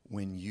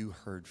when you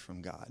heard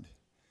from God.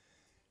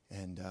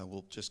 And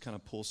we'll just kind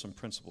of pull some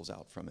principles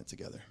out from it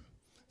together.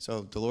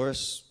 So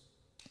Dolores,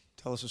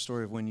 tell us a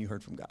story of when you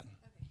heard from God.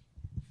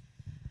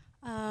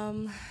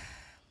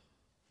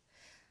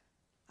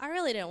 I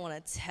really didn't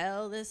want to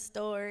tell this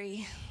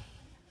story.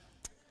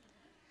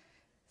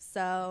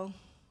 So,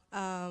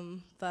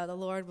 but the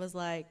Lord was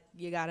like,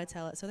 you got to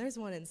tell it. So there's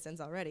one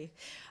instance already.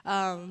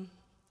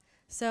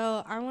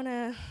 So I want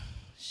to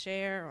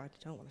share, or I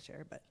don't want to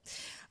share, but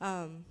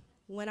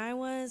when I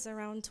was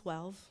around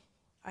 12,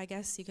 I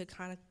guess you could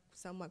kind of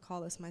somewhat call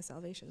this my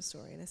salvation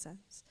story in a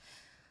sense.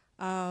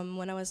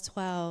 When I was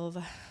 12,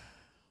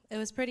 it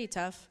was pretty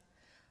tough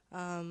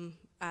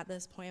at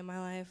this point in my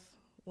life.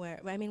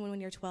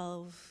 When you're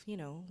 12,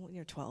 when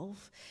you're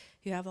 12,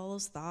 you have all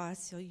those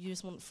thoughts. You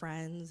just want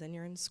friends, and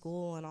you're in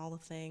school and all the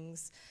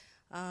things.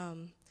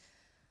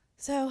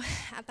 So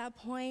at that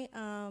point,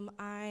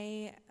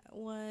 I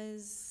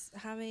was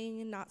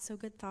having not so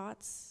good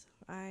thoughts.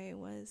 I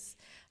was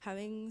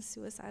having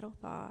suicidal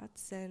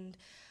thoughts, and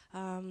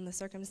the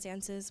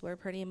circumstances were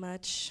pretty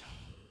much,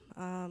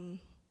 I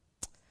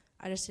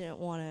just didn't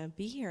want to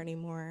be here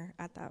anymore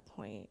at that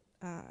point.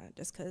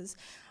 Just because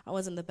I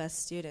wasn't the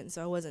best student,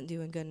 so I wasn't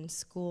doing good in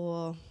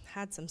school,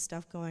 had some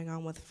stuff going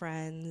on with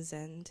friends,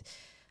 and,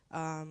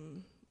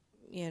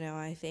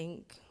 I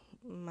think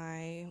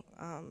my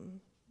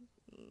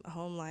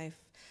home life,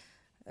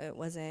 it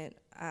wasn't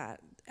at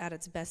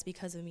its best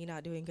because of me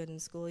not doing good in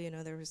school.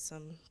 There was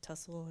some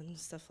tussle and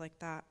stuff like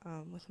that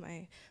with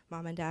my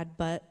mom and dad,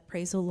 but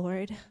praise the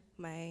Lord,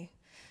 my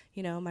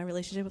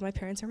relationship with my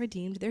parents are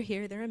redeemed. They're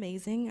here, they're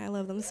amazing, I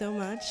love them so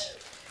much.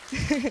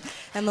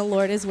 And the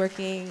Lord is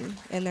working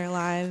in their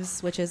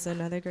lives, which is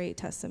another great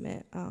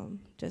testament.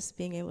 Just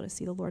being able to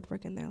see the Lord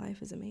work in their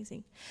life is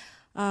amazing.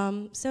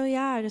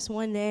 Just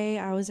one day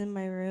I was in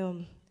my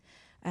room,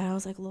 and I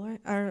was like, Lord,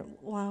 I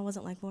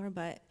wasn't like Lord,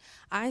 but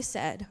I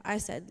said,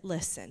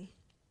 listen,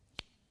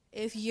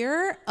 if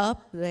you're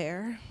up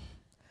there,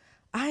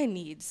 I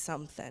need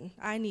something.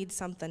 I need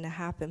something to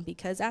happen,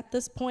 because at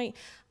this point,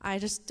 I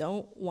just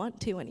don't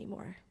want to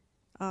anymore.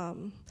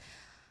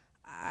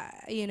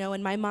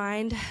 In my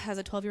mind, as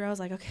a 12-year-old, I was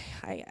like,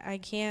 okay, I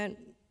can't,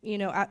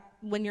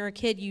 when you're a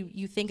kid,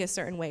 you think a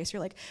certain way. So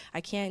you're like, I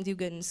can't do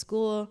good in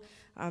school.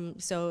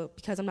 So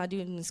because I'm not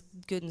doing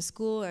good in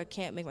school, I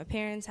can't make my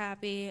parents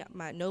happy.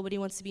 Nobody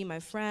wants to be my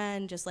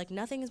friend. Just like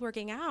nothing is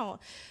working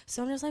out.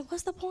 So I'm just like,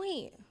 what's the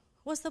point?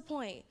 What's the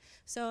point?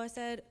 So I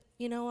said,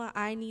 you know what,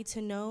 I need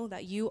to know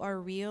that you are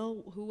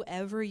real,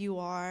 whoever you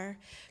are.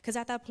 Because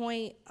at that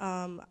point,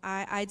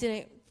 I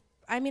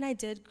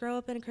did grow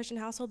up in a Christian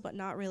household, but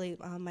not really.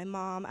 My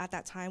mom at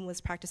that time was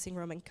practicing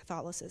Roman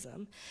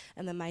Catholicism.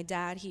 And then my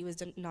dad, he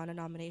was a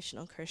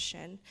non-denominational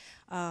Christian.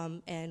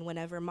 And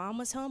whenever mom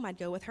was home, I'd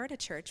go with her to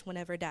church.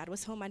 Whenever dad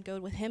was home, I'd go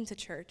with him to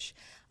church.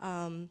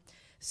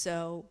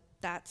 So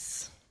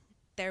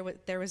there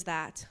was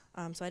that.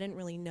 So I didn't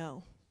really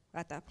know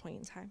at that point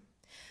in time.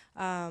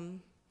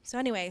 So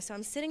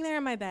I'm sitting there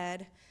in my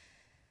bed.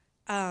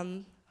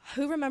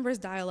 Who remembers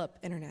dial-up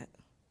internet?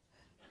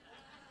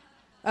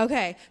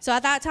 Okay, so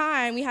at that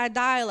time, we had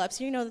dial-up,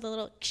 so the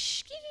little,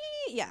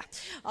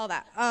 all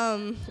that.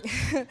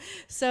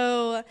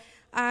 So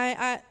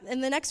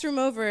in the next room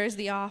over is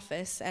the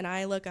office, and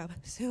I look up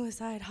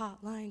suicide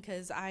hotline,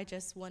 because I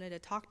just wanted to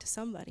talk to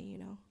somebody,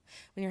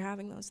 when you're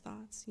having those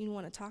thoughts. You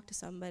want to talk to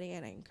somebody,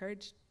 and I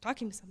encourage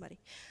talking to somebody.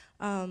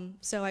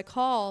 So I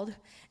called,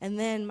 and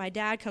then my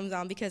dad comes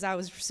on, because I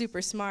was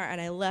super smart, and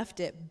I left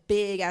it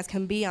big as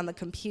can be on the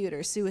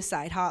computer,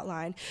 suicide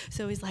hotline.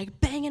 So he's like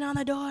banging on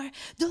the door,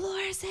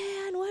 Dolores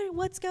Ann,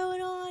 what's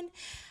going on?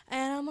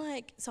 And I'm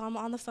like, so I'm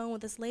on the phone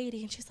with this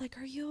lady, and she's like,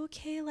 are you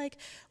okay? Like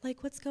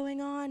what's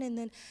going on? And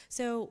then,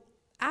 so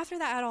after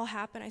that all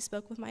happened, I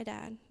spoke with my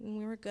dad, and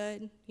we were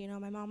good.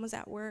 My mom was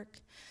at work,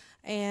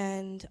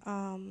 and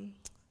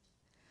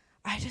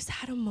I just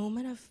had a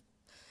moment of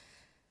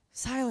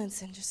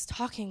silence and just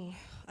talking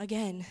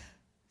again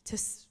to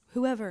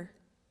whoever.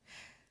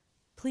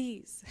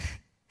 Please,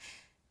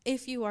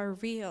 if you are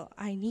real,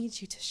 I need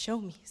you to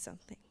show me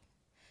something.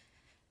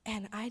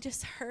 And I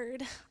just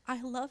heard,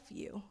 I love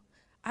you.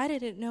 I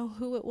didn't know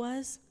who it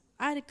was.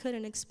 I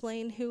couldn't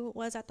explain who it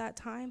was at that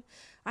time.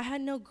 I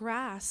had no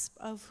grasp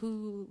of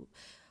who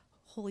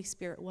Holy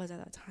Spirit was at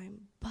that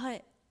time.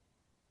 But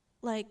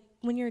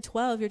when you're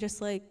 12, you're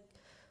just like,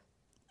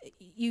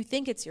 you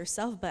think it's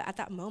yourself, but at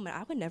that moment,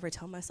 I would never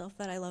tell myself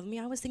that I love me.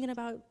 I was thinking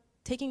about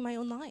taking my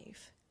own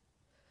life.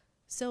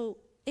 So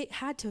it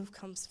had to have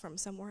come from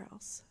somewhere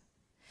else.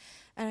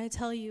 And I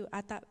tell you,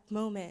 at that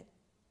moment,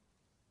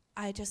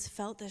 I just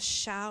felt this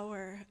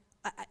shower,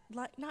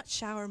 not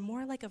shower,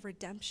 more like a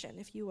redemption,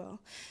 if you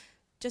will.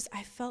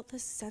 I felt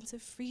this sense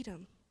of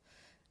freedom.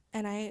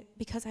 And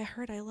because I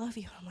heard I love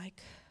you, I'm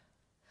like,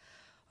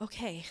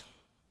 okay.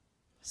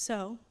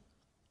 So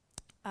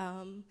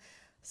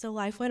So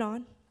life went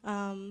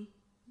on.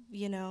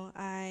 You know,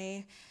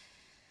 I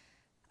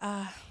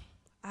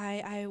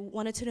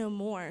wanted to know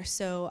more,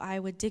 so I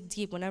would dig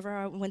deep. Whenever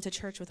I went to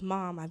church with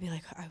Mom, I'd be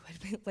like, I would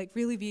be, like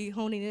really be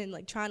honing in,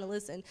 like trying to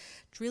listen,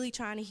 really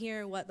trying to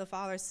hear what the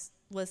Father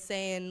was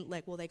saying.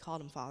 Like, well, they called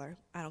him Father.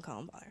 I don't call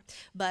him Father,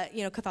 but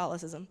you know,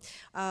 Catholicism.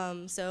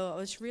 So I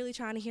was really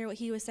trying to hear what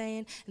he was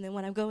saying, and then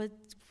when I go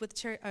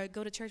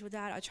to church with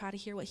Dad, I try to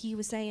hear what he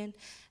was saying,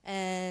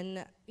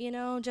 and you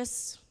know,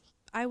 just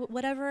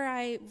whatever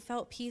I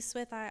felt peace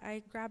with,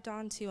 I grabbed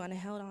onto and I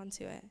held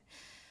onto it,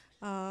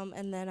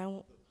 and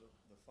then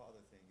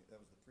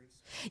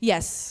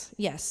Yes,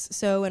 yes.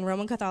 So in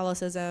Roman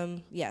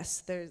Catholicism,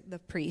 yes, there's the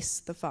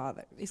priest, the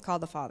father. He's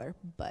called the Father,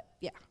 but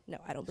yeah, no,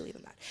 I don't believe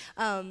in that.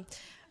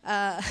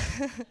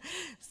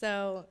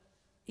 So,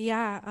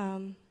 yeah.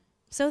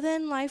 So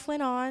then life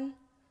went on.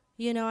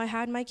 You know, I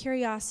had my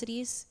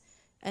curiosities,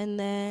 and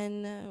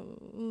then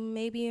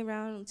maybe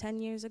around 10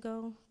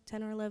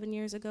 or 11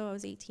 years ago, I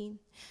was 18.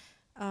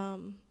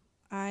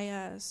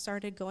 I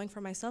started going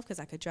for myself because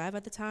I could drive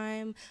at the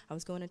time. I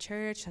was going to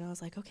church, and I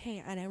was like,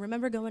 okay. And I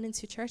remember going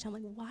into church. I'm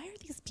like, why are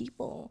these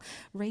people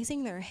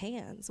raising their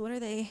hands? What are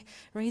they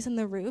raising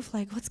the roof?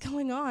 Like, what's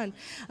going on?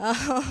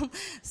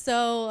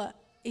 So,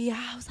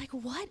 yeah, I was like,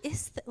 what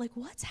is that? Like,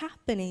 what's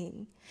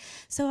happening?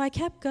 So I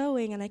kept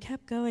going, and I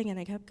kept going, and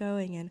I kept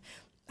going. And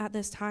at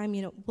this time,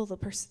 you know, well,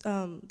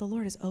 the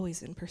Lord is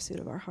always in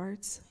pursuit of our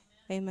hearts.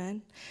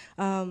 Amen.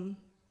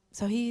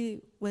 So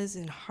he was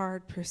in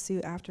hard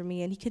pursuit after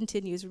me, and he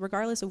continues,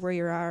 regardless of where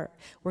you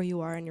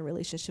are in your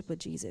relationship with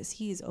Jesus.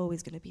 He's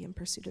always going to be in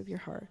pursuit of your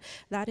heart.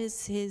 That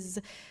is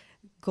his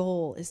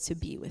goal, is to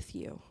be with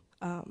you,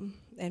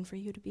 and for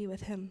you to be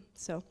with him.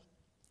 So,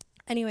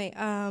 anyway,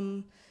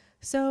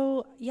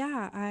 so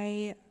yeah,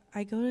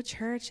 I go to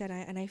church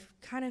and I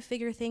kind of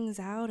figure things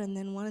out, and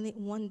then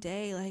one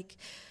day, like,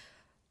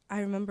 I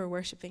remember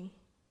worshiping,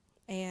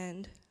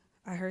 and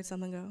I heard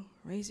someone go,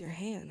 raise your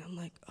hand. I'm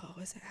like, oh,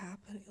 is it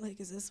happening?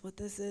 Like, is this what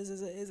this is?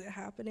 Is it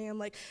happening? I'm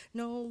like,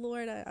 no,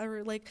 Lord. I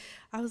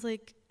was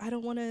like, I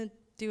don't want to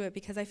do it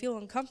because I feel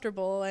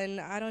uncomfortable, and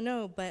I don't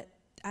know. But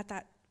at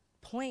that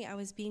point, I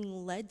was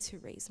being led to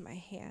raise my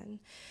hand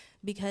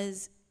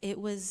because it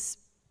was,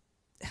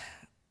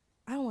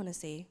 I don't want to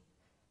say,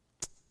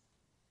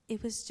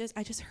 it was just,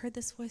 I just heard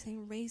this voice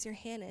saying, raise your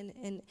hand,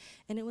 and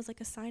it was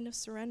like a sign of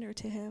surrender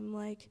to him,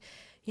 like,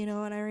 you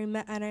know, and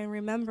I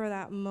remember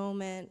that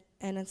moment,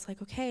 and it's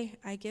like, okay,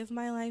 I give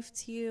my life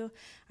to you,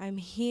 I'm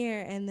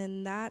here, and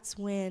then that's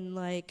when,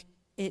 like,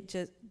 it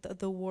just,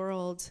 the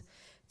world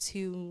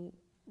to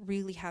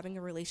really having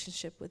a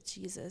relationship with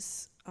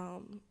Jesus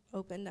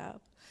opened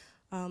up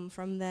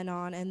from then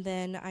on, and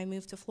then I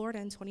moved to Florida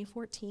in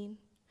 2014,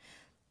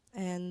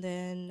 and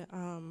then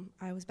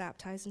I was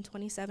baptized in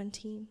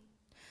 2017.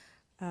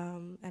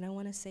 And I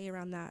want to say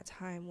around that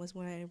time was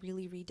when I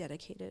really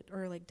dedicated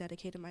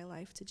my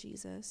life to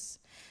Jesus.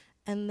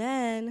 And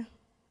then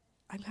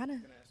I'm kind of,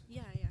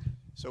 yeah.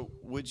 So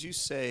would you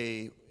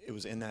say it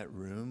was in that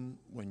room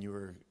when you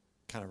were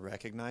kind of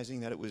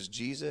recognizing that it was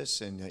Jesus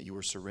and that you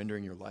were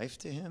surrendering your life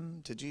to him,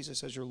 to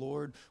Jesus as your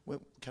Lord?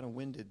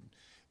 When did,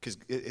 because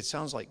it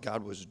sounds like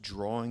God was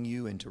drawing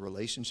you into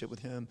relationship with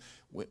him.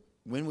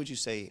 When would you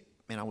say,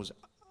 man,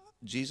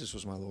 Jesus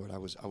was my Lord, I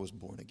was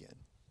born again?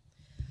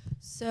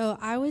 So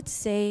I would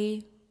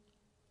say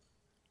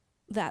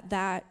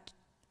that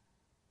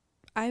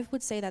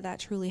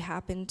truly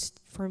happened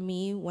for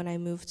me when I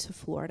moved to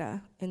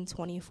Florida in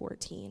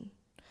 2014.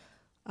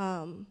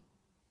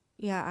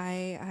 Yeah,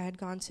 I had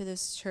gone to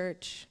this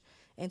church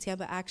in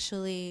Tampa.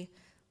 Actually,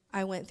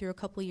 I went through a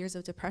couple years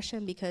of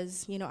depression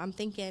because, you know, I'm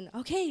thinking,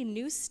 okay,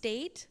 new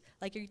state,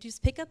 like you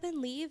just pick up and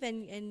leave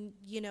and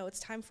you know, it's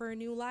time for a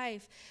new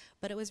life.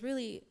 But it was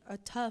really a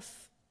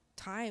tough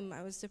time.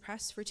 I was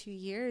depressed for 2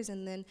 years,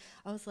 and then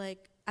I was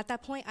like, at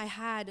that point I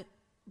had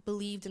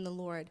believed in the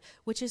Lord,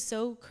 which is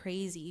so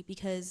crazy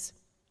because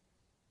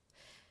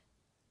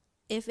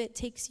if it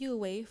takes you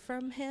away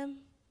from him,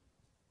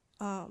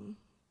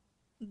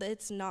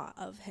 it's not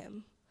of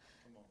him.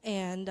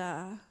 And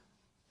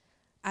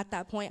at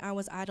that point I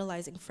was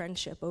idolizing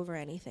friendship over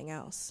anything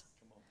else.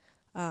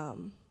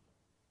 And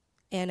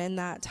in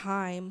that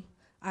time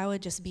I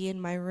would just be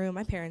in my room.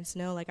 My parents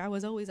know, like, I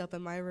was always up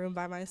in my room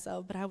by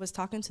myself, but I was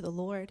talking to the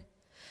Lord.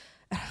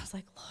 And I was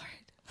like,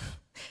 Lord,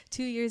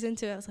 2 years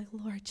into it, I was like,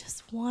 Lord,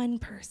 just one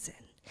person.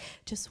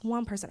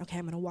 Okay,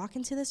 I'm going to walk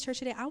into this church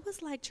today. I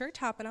was like church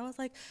hopping. I was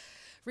like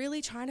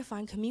really trying to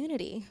find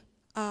community.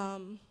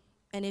 And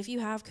if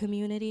you have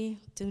community,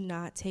 do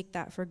not take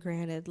that for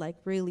granted. Like,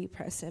 really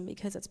press in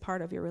because it's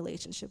part of your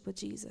relationship with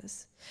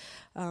Jesus,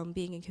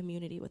 being in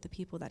community with the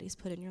people that he's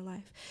put in your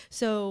life.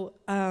 So,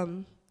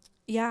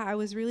 yeah, I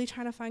was really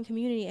trying to find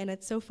community, and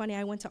it's so funny.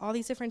 I went to all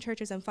these different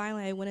churches, and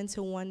finally I went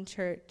into one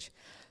church,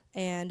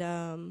 and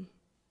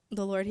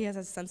the Lord, he has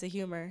a sense of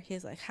humor.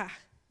 He's like, ha,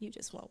 you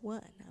just want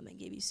one. I'm going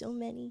to give you so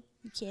many.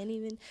 You can't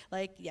even,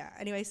 like, yeah.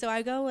 Anyway, so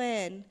I go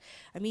in.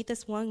 I meet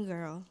this one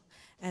girl,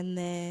 And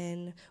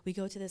then we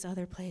go to this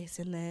other place,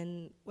 and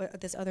then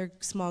this other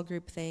small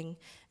group thing,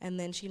 and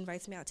then she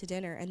invites me out to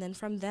dinner. And then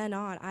from then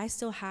on, I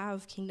still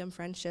have kingdom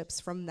friendships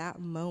from that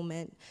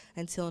moment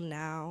until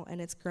now, and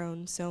it's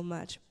grown so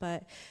much.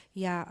 But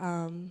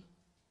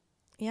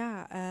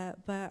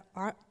but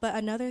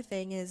another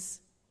thing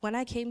is, when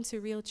I came to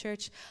Real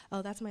Church,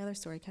 oh, that's my other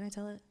story. Can I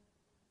tell it?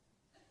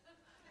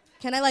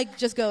 Can I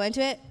just go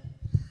into it?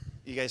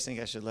 You guys think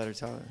I should let her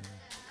tell it?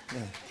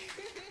 Yeah.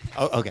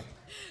 Oh, okay.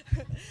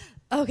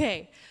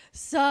 Okay,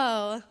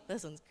 so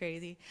this one's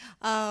crazy.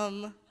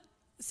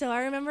 So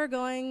I remember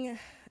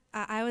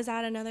I was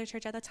at another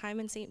church at the time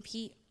in St.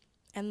 Pete,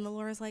 and the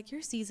Lord was like,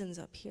 your season's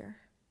up here.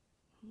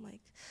 I'm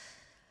like,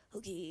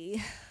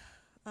 okay.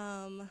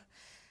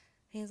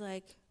 He's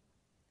like,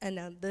 and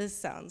now this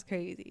sounds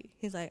crazy.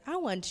 He's like, I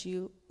want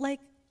you, for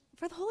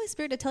the Holy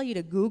Spirit to tell you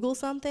to Google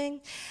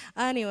something.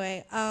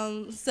 Anyway,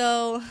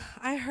 so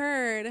I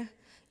heard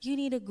you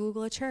need to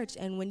Google a church,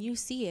 and when you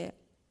see it,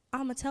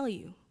 I'm going to tell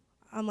you.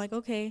 I'm like,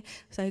 okay.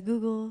 So I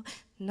Google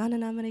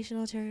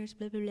non-denominational church,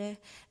 blah, blah, blah.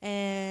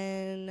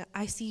 And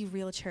I see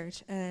Real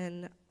Church.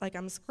 And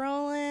I'm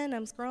scrolling,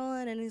 and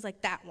he's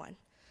like, that one.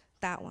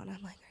 I'm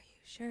like, are you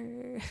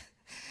sure?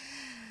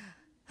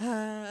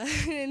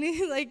 And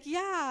he's like,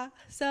 yeah.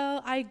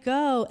 So I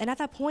go. And at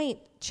that point,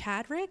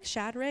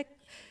 Chadrick,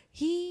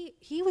 he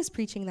was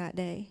preaching that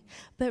day.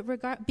 But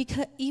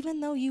because even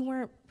though you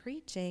weren't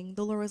preaching,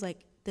 the Lord was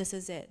like, this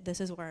is it.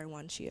 This is where I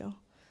want you.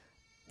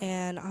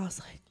 And I was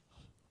like,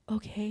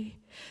 okay.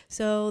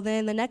 So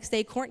then the next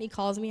day, Courtney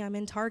calls me. I'm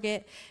in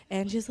Target,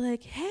 and she's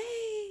like, hey,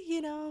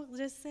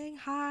 just saying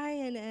hi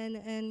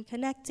and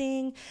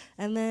connecting.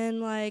 And then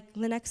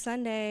the next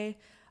Sunday,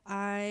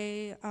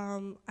 I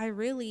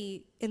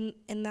really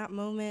in that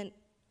moment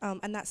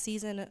and that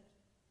season,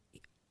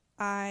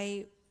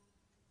 I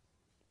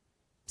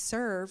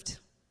served.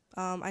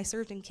 I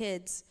served in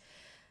kids,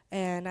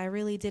 and I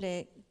really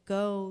didn't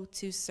go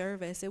to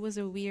service. It was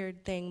a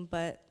weird thing,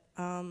 but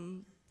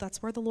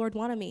that's where the Lord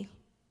wanted me.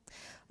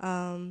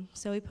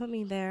 So he put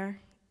me there,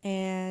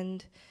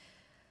 and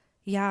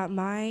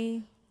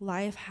my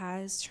life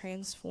has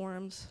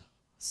transformed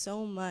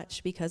so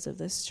much because of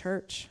this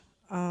church,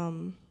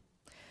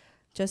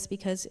 just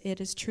because it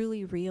is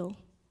truly real.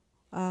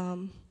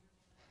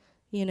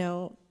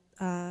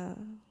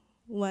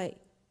 What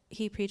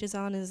he preaches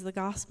on is the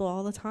gospel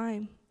all the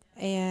time,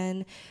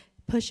 and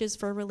pushes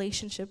for a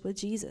relationship with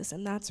Jesus,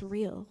 and that's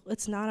real.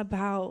 It's not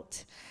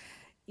about,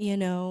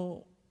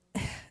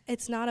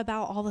 it's not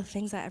about all the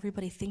things that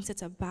everybody thinks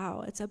it's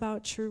about. It's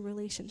about true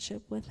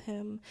relationship with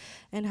him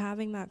and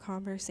having that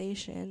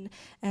conversation.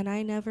 And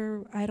I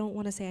don't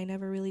want to say I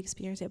never really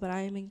experienced it, but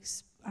I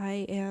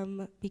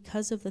am,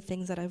 because of the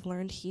things that I've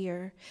learned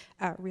here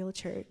at Real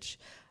Church,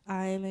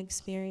 I am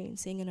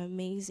experiencing an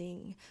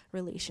amazing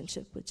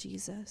relationship with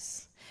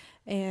Jesus.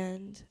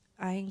 And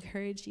I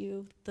encourage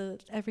you,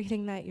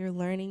 everything that you're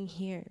learning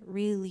here,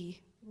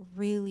 really,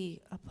 really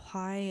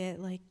apply it.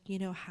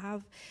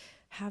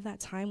 Have that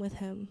time with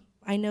him.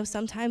 I know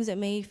sometimes it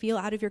may feel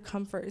out of your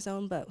comfort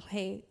zone, but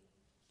hey,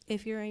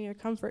 if you're in your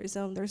comfort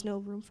zone, there's no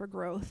room for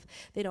growth.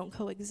 They don't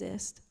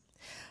coexist.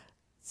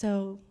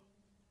 So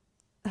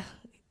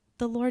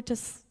the Lord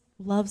just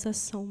loves us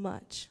so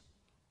much,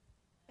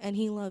 and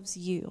he loves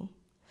you.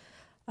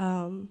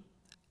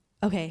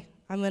 Okay,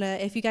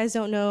 if you guys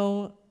don't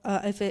know,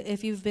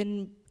 if you've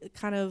been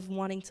kind of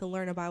wanting to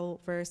learn a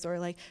Bible verse, or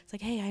it's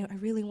like, hey, I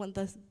really want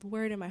the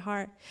word in my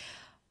heart,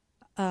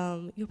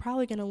 you're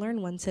probably going to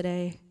learn one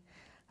today.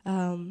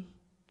 Okay,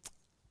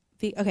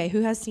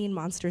 who has seen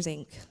Monsters,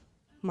 Inc.?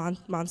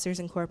 Monsters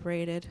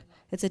Incorporated.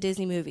 It's a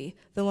Disney movie.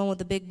 The one with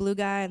the big blue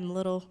guy and the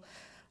little...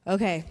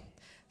 Okay,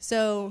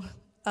 so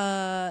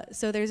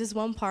there's this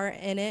one part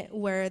in it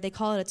where they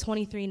call it a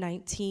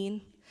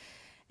 2319.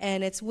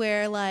 And it's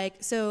where,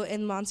 so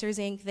in Monsters,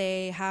 Inc.,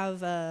 they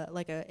have,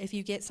 if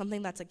you get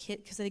something that's a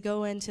kid, because they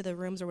go into the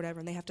rooms or whatever,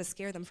 and they have to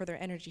scare them for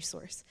their energy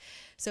source.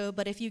 So,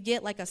 but if you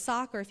get, a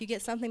sock, or if you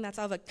get something that's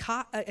of a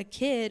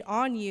kid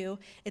on you,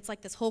 it's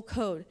this whole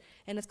code.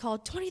 And it's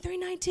called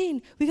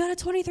 2319. We got a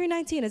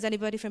 2319. Is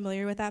anybody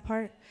familiar with that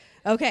part?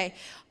 Okay.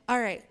 All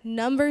right.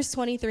 Numbers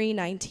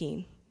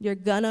 2319. You're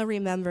gonna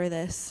remember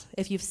this.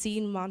 If you've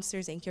seen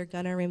Monsters, Inc., you're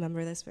gonna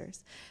remember this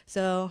verse.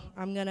 So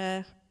I'm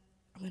gonna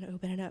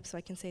open it up so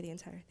I can say the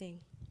entire thing.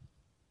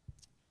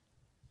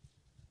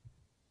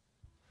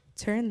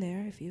 Turn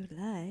there if you would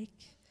like.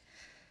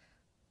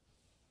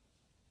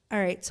 All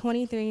right,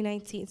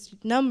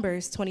 23:19,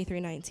 Numbers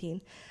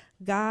 23:19.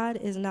 God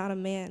is not a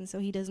man, so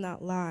he does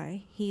not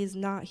lie. He is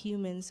not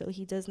human, so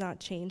he does not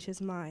change his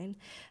mind.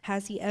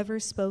 Has he ever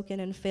spoken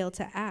and failed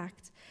to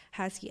act?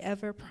 Has he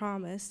ever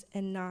promised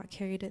and not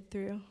carried it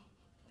through?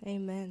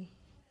 Amen.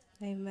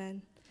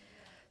 Amen.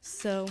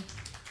 So,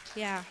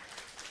 yeah,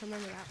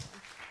 remember that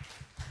one.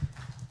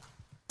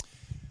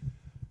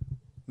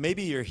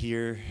 Maybe you're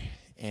here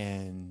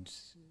and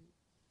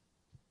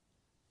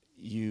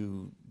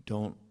you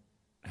don't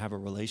have a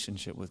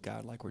relationship with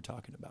God like we're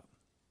talking about.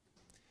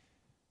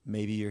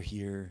 Maybe you're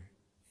here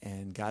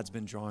and God's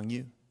been drawing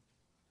you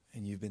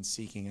and you've been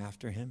seeking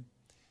after him,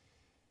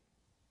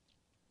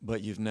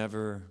 but you've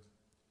never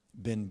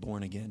been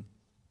born again.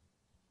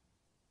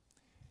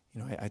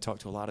 You know, I talk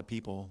to a lot of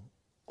people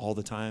all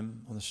the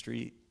time on the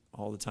street,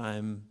 all the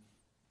time,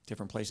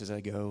 different places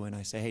I go, and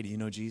I say, hey, do you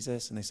know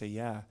Jesus? And they say,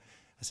 yeah.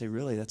 I say,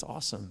 really? That's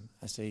awesome.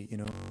 I say, you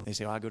know, they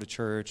say, oh, I go to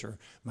church, or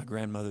my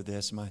grandmother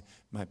this, my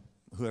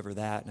whoever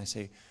that. And I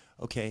say,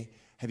 okay,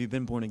 have you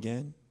been born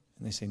again?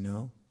 And they say,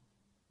 no.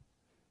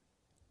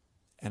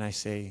 And I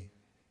say,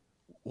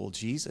 well,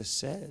 Jesus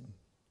said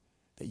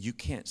that you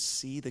can't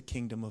see the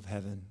kingdom of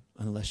heaven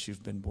unless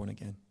you've been born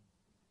again.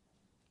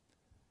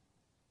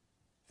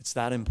 It's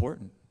that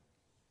important.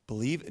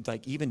 Believe,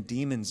 like even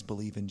demons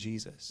believe in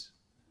Jesus.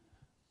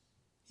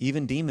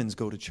 Even demons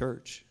go to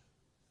church,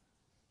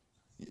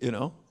 you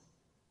know?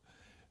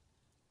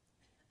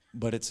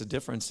 But it's a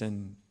difference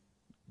in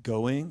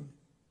going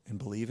and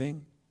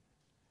believing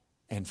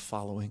and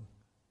following,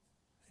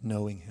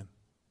 knowing him,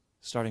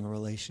 starting a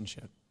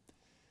relationship.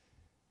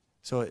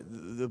 So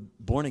the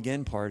born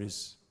again part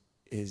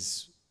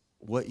is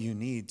what you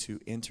need to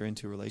enter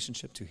into a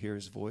relationship, to hear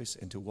his voice,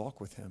 and to walk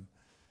with him.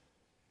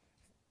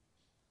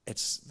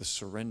 It's the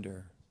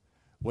surrender.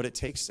 What it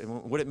takes,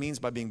 and what it means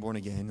by being born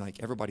again,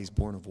 like everybody's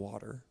born of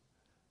water.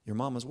 Your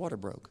mama's water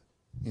broke,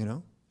 you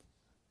know?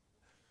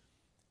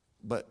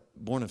 But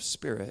born of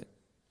spirit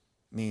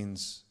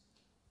means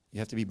you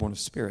have to be born of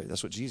spirit.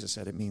 That's what Jesus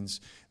said. It means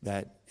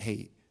that,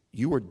 hey,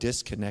 you were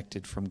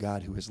disconnected from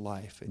God who is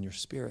life in your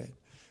spirit.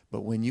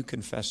 But when you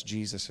confess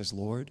Jesus as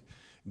Lord,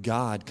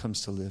 God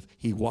comes to live.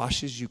 He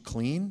washes you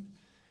clean.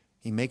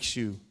 He makes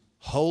you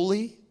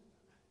holy.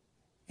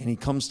 And he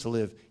comes to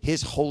live.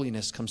 His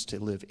holiness comes to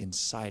live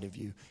inside of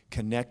you,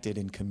 connected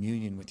in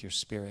communion with your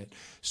spirit,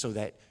 so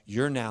that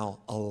you're now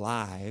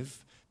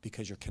alive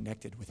because you're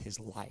connected with his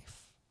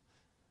life.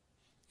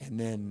 And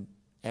then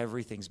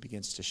everything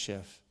begins to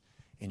shift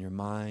in your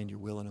mind, your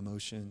will and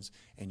emotions,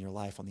 and your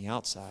life on the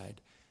outside,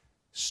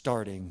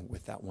 starting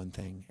with that one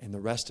thing. And the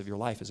rest of your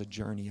life is a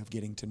journey of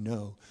getting to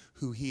know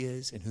who he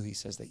is and who he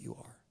says that you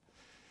are.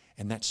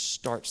 And that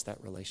starts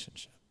that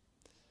relationship.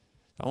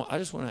 I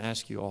just want to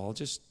ask you all,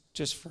 just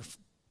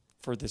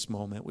for this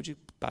moment, would you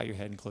bow your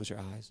head and close your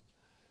eyes?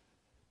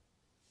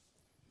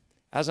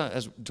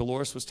 As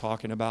Dolores was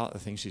talking about the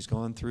things she's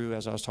gone through,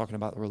 as I was talking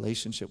about the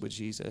relationship with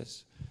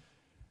Jesus,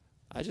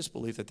 I just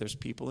believe that there's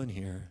people in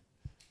here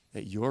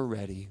that you're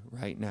ready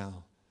right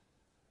now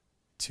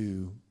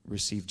to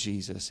receive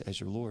Jesus as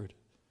your Lord.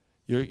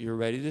 You're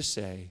ready to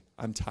say,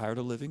 I'm tired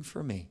of living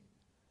for me.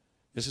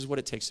 This is what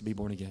it takes to be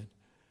born again.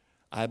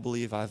 I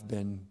believe I've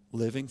been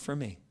living for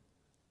me,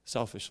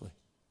 selfishly,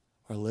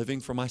 or living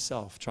for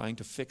myself, trying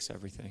to fix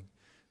everything,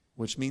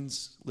 which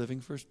means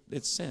living for,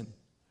 it's sin.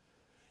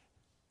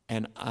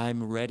 And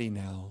I'm ready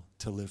now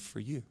to live for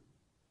you.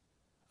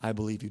 I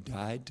believe you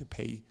died to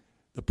pay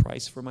the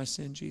price for my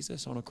sin,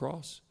 Jesus, on a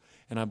cross.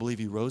 And I believe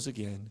you rose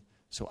again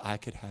so I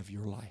could have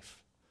your life.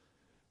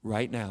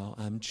 Right now,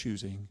 I'm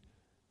choosing,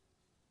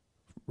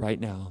 right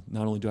now,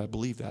 not only do I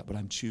believe that, but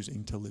I'm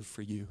choosing to live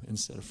for you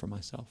instead of for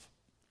myself.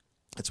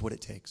 That's what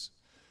it takes.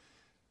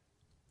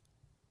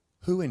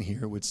 Who in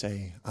here would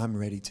say, I'm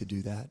ready to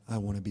do that? I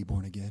want to be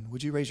born again.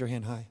 Would you raise your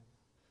hand high?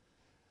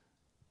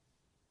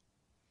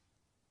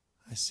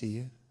 I see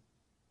you.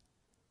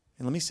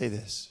 And let me say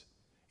this.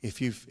 If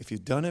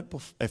you've done it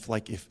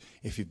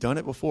if you've done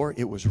it before,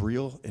 it was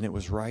real and it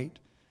was right,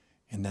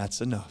 and that's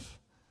enough.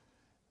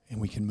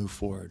 And we can move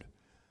forward.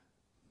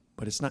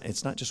 But it's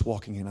not just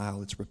walking an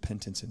aisle, it's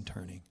repentance and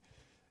turning.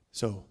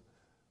 So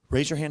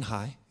raise your hand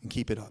high and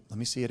keep it up. Let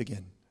me see it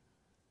again.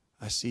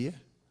 I see you.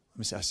 Let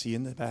me see. I see you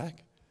in the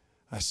back.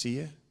 I see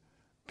you.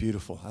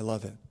 Beautiful. I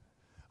love it.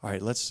 All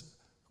right, let's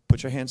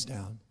put your hands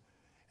down.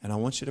 And I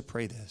want you to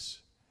pray this.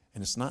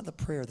 And it's not the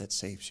prayer that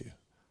saves you.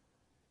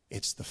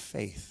 It's the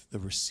faith, the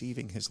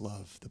receiving his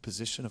love, the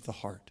position of the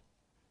heart.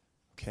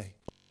 Okay?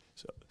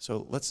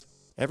 So let's,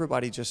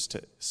 everybody just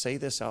to say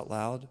this out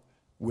loud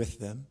with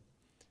them.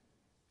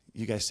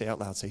 You guys say out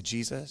loud, say,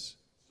 Jesus,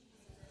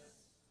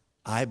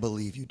 I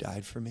believe you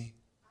died for me.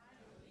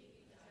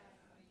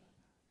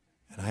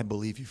 And I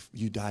believe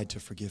you died to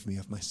forgive me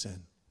of my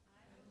sin.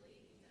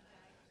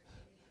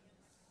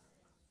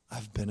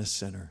 I've been a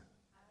sinner.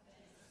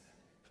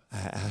 I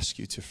ask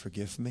you to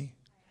forgive me.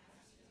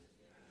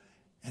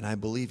 And I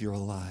believe you're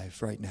alive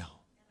right now.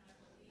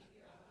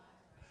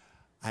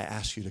 I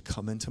ask you to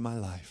come into my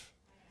life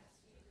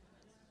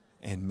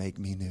and make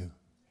me new.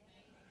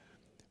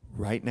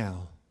 Right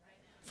now,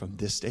 from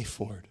this day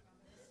forward,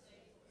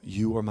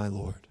 you are my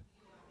Lord.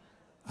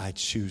 I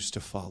choose to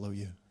follow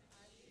you.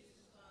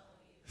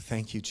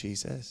 Thank you,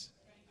 Jesus,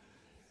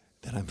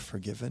 that I'm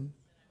forgiven,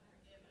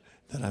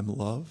 that I'm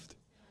loved,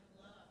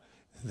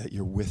 that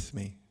you're with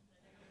me.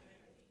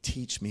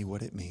 Teach me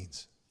what it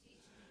means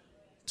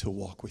to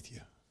walk with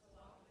you.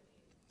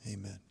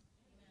 Amen.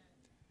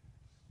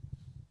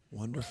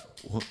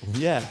 Wonderful.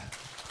 Yeah.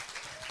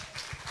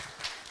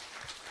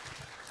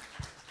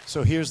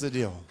 So here's the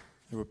deal.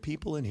 There were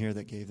people in here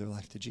that gave their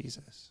life to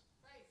Jesus.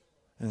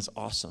 And it's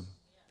awesome.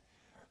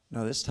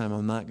 No, this time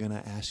I'm not going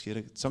to ask you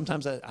to.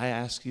 Sometimes I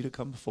ask you to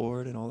come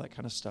forward and all that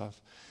kind of stuff.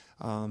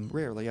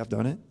 Rarely. I've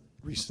done it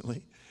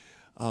recently.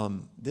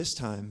 This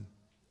time,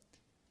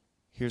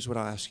 here's what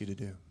I'll ask you to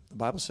do. The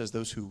Bible says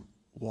those who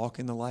walk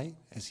in the light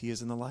as he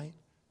is in the light,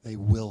 they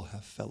will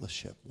have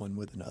fellowship one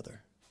with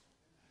another.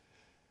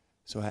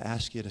 So I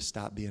ask you to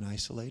stop being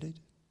isolated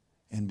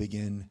and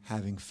begin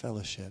having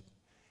fellowship.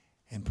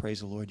 And praise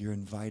the Lord, you're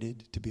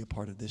invited to be a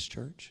part of this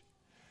church.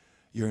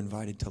 You're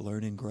invited to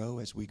learn and grow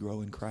as we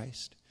grow in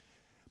Christ.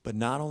 But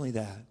not only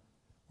that,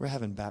 we're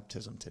having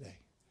baptism today.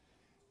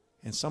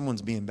 And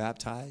someone's being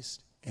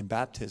baptized. And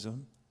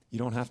baptism, you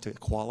don't have to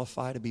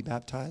qualify to be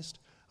baptized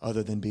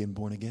other than being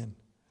born again.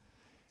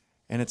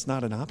 And it's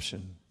not an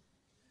option.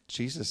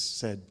 Jesus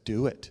said,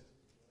 do it.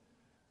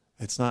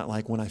 It's not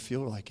like when I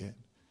feel like it.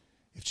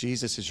 If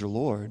Jesus is your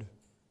Lord,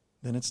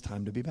 then it's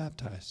time to be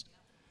baptized.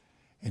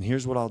 And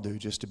here's what I'll do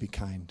just to be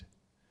kind.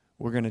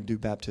 We're going to do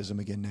baptism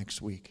again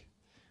next week.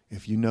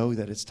 If you know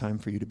that it's time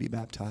for you to be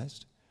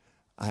baptized,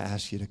 I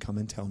ask you to come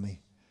and tell me,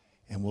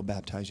 and we'll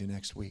baptize you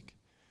next week,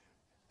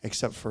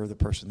 except for the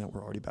person that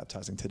we're already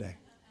baptizing today.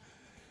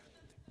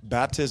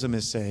 Baptism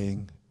is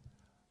saying,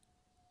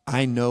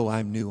 I know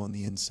I'm new on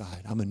the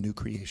inside. I'm a new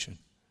creation.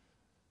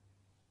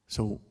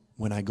 So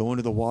when I go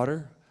into the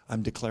water,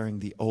 I'm declaring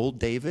the old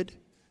David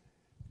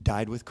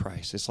died with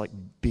Christ. It's like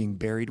being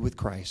buried with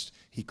Christ.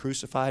 He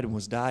crucified and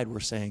was died. We're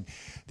saying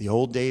the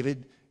old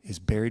David is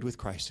buried with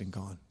Christ and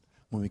gone.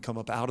 When we come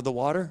up out of the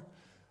water,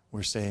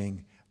 we're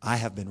saying, I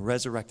have been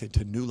resurrected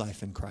to new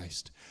life in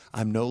Christ.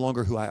 I'm no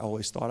longer who I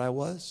always thought I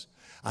was.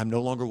 I'm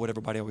no longer what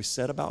everybody always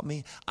said about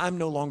me. I'm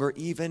no longer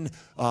even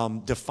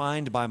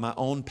defined by my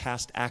own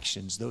past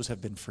actions. Those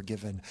have been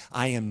forgiven.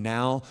 I am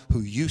now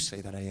who you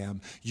say that I am.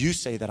 You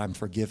say that I'm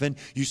forgiven.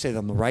 You say that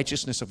I'm the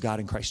righteousness of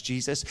God in Christ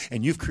Jesus,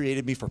 and you've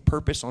created me for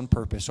purpose on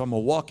purpose. So I'm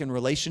going to walk in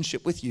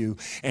relationship with you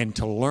and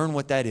to learn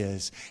what that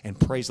is, and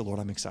praise the Lord,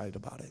 I'm excited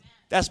about it.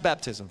 That's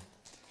baptism.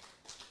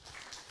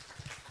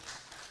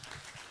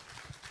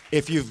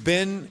 If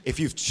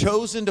you've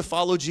chosen to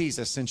follow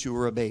Jesus since you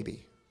were a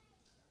baby,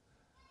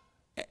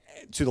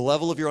 to the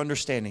level of your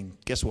understanding,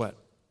 guess what?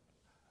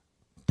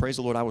 Praise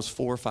the Lord, I was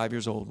 4 or 5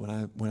 years old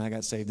when I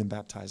got saved and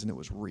baptized, and it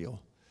was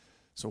real.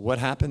 So what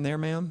happened there,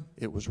 ma'am?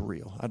 It was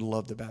real. I'd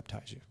love to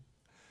baptize you.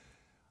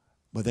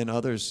 But then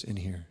others in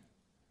here,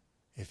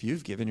 if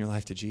you've given your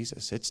life to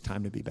Jesus, it's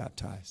time to be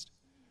baptized.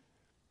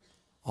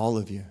 All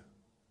of you,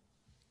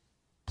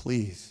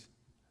 please,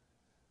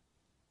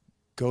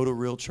 go to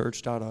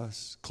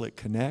realchurch.us, click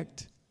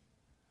connect,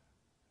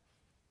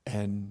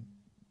 and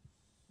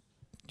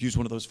use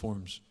one of those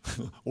forms.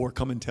 Or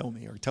come and tell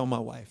me, or tell my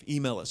wife.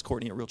 Email us,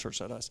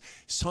 Courtney@realchurch.us.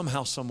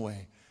 Somehow, some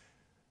way,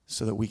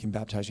 so that we can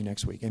baptize you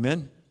next week.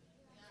 Amen?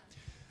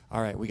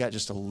 All right, we got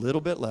just a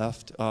little bit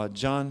left.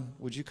 John,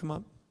 would you come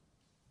up?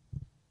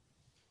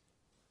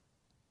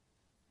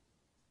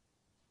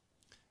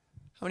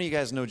 How many of you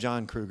guys know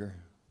John Kruger?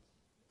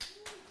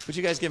 Would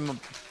you guys give him a...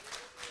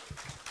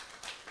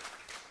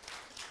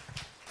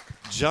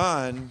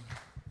 John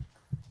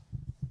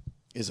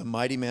is a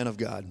mighty man of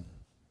God.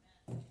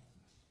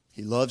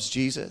 He loves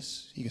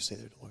Jesus. You can stay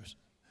there, Dolores.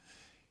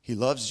 He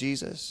loves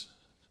Jesus.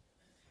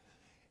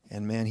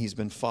 And man, he's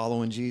been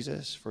following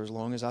Jesus for as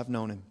long as I've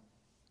known him.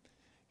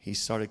 He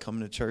started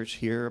coming to church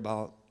here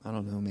about, I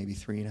don't know, maybe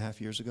 3.5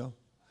 years ago.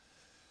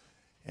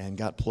 And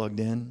got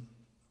plugged in.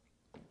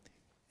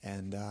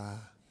 And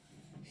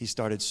he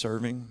started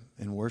serving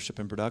in worship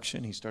and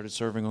production. He started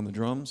serving on the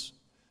drums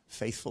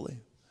faithfully.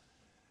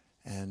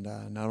 And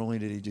not only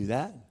did he do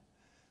that,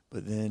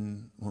 but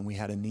then when we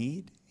had a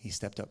need, he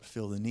stepped up to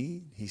fill the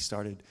need. He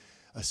started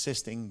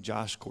assisting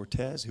Josh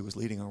Cortez, who was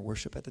leading our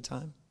worship at the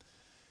time.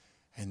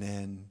 And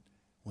then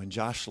when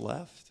Josh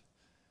left,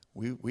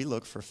 we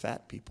looked for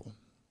fat people,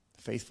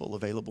 faithful,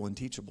 available, and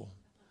teachable.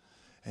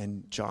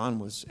 And John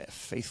was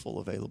faithful,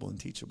 available, and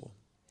teachable.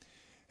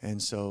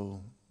 And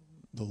so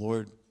the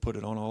Lord put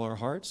it on all our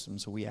hearts, and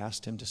so we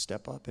asked him to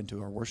step up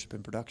into our worship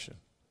and production.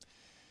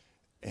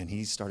 And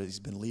he's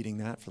been leading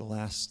that for the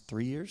last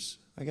 3 years,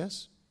 I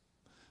guess.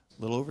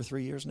 A little over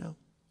 3 years now.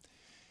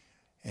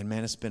 And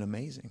man, it's been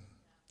amazing.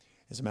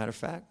 As a matter of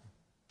fact,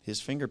 his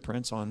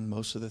fingerprints on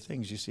most of the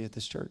things you see at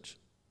this church.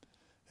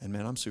 And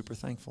man, I'm super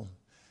thankful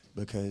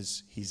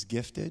because he's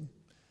gifted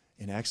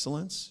in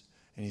excellence,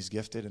 and he's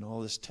gifted in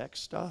all this tech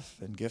stuff,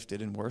 and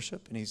gifted in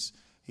worship, and he's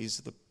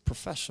the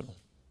professional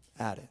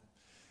at it.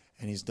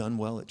 And he's done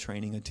well at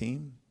training a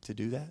team to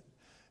do that.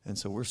 And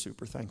so we're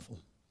super thankful.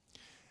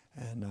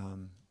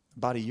 And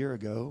about a year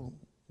ago,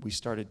 we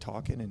started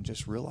talking and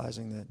just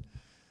realizing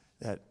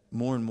that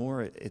more and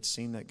more it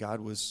seemed that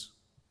God was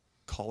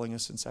calling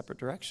us in separate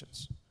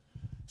directions.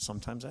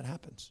 Sometimes that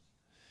happens.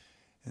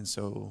 And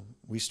so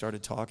we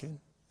started talking.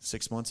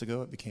 6 months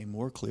ago, it became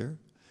more clear.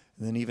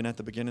 And then even at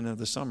the beginning of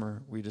the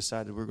summer, we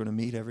decided we're going to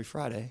meet every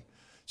Friday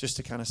just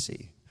to kind of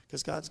see.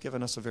 Because God's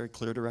given us a very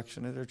clear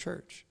direction at our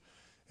church.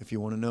 If you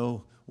want to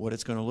know what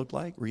it's going to look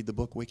like, read the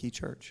book Wiki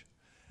Church.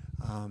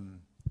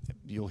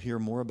 You'll hear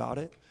more about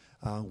it.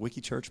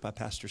 Wiki Church by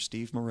Pastor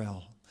Steve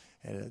Morrell.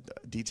 It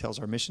details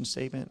our mission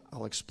statement.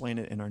 I'll explain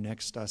it in our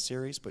next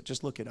series, but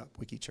just look it up,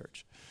 Wiki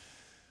Church.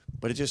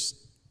 But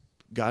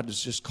God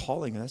is just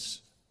calling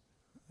us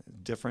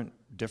different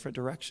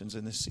directions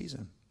in this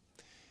season.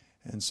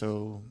 And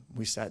so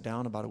we sat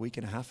down about a week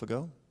and a half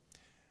ago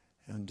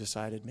and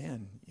decided,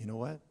 man, you know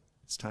what?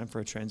 It's time for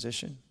a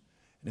transition.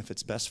 And if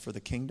it's best for the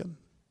kingdom,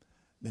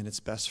 then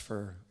it's best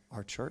for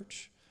our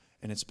church,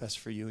 and it's best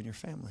for you and your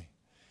family.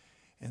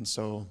 And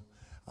so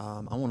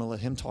I want to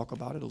let him talk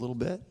about it a little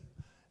bit,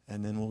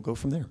 and then we'll go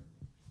from there.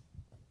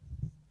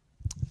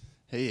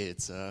 Hey,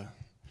 it's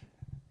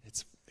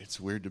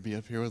weird to be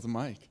up here with a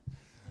mic.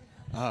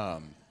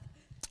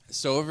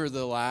 So over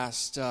the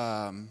last,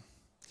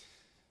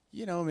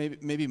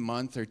 maybe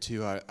month or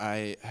two,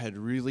 I had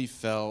really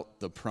felt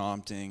the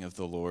prompting of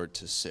the Lord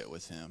to sit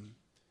with him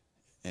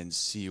and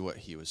see what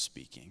he was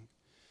speaking.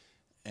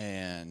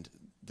 And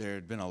there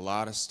had been a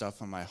lot of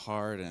stuff on my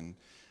heart, and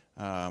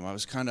I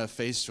was kind of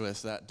faced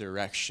with that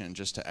direction,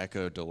 just to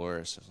echo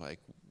Dolores, of like,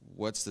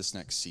 what's this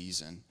next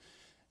season?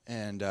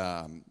 And,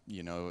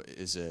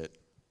 is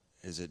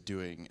it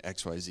doing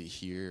XYZ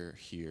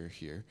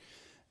here?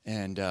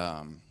 And,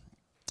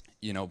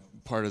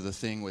 part of the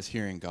thing with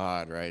hearing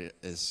God, right,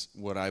 is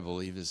what I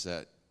believe is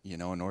that,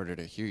 in order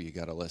to hear, you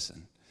got to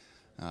listen.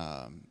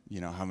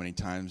 How many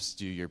times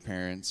do your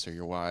parents or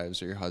your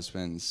wives or your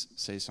husbands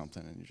say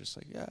something and you're just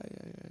like, yeah.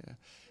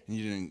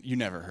 And you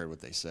never heard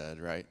what they said,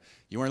 right?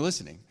 You weren't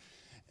listening.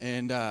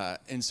 And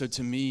so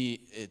to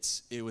me,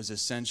 it was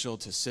essential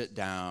to sit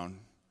down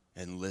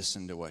and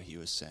listen to what he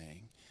was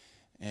saying.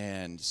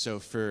 And so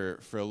for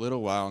a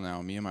little while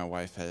now, me and my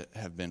wife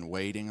have been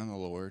waiting on the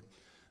Lord,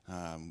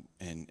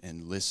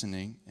 and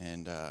listening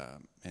and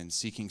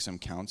seeking some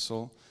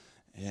counsel,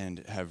 and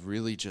have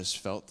really just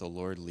felt the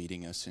Lord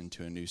leading us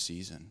into a new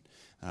season.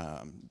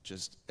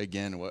 Just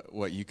again,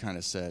 what you kind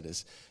of said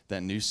is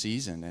that new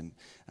season. And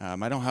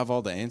I don't have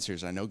all the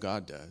answers. I know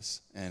God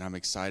does, and I'm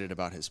excited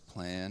about his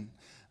plan.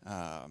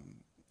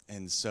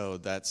 And so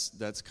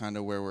that's kind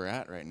of where we're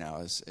at right now,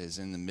 is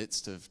in the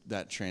midst of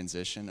that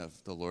transition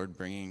of the Lord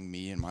bringing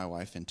me and my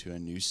wife into a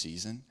new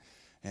season.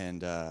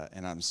 And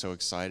I'm so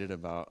excited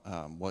about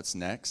what's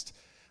next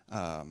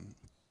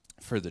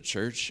for the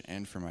church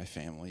and for my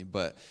family.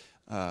 But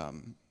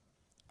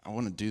I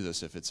want to do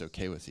this if it's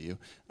okay with you.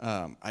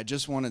 I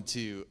just wanted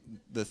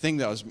the thing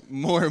that was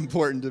more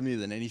important to me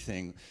than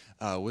anything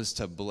was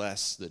to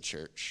bless the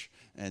church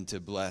and to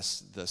bless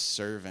the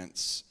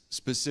servants,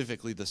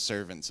 specifically the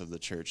servants of the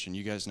church. And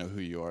you guys know who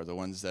you are, the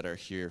ones that are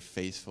here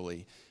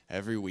faithfully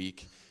every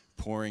week,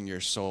 pouring your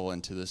soul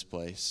into this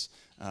place,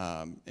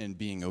 and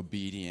being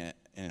obedient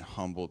and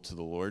humble to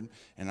the Lord.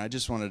 And I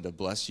just wanted to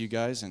bless you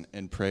guys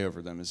and pray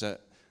over them. Is that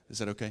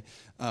okay?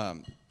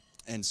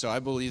 And so I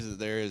believe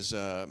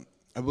that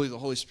I believe the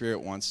Holy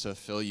Spirit wants to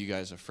fill you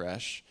guys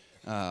afresh.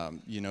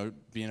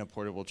 Being a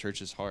portable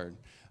church is hard.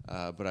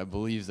 But I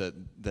believe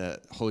that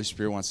Holy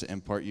Spirit wants to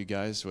impart you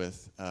guys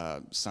with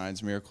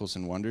signs, miracles,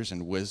 and wonders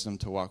and wisdom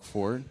to walk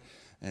forward.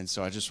 And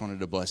so I just wanted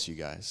to bless you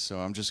guys. So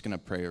I'm just going to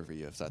pray over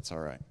you if that's all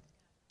right.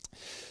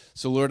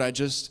 So Lord,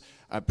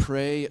 I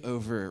pray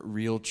over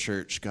Real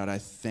Church. God, I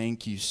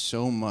thank you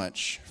so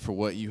much for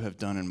what you have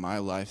done in my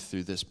life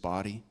through this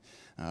body,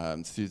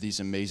 through these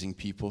amazing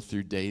people,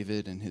 through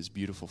David and his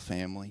beautiful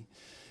family.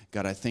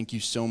 God, I thank you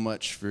so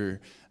much for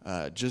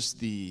just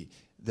the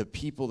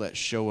people that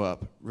show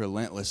up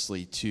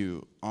relentlessly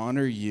to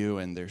honor you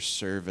and their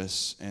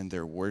service and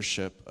their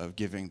worship, of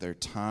giving their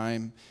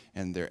time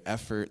and their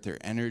effort, their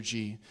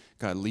energy,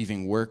 God,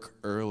 leaving work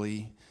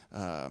early,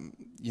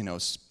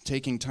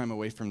 taking time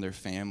away from their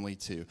family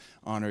to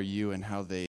honor you and how they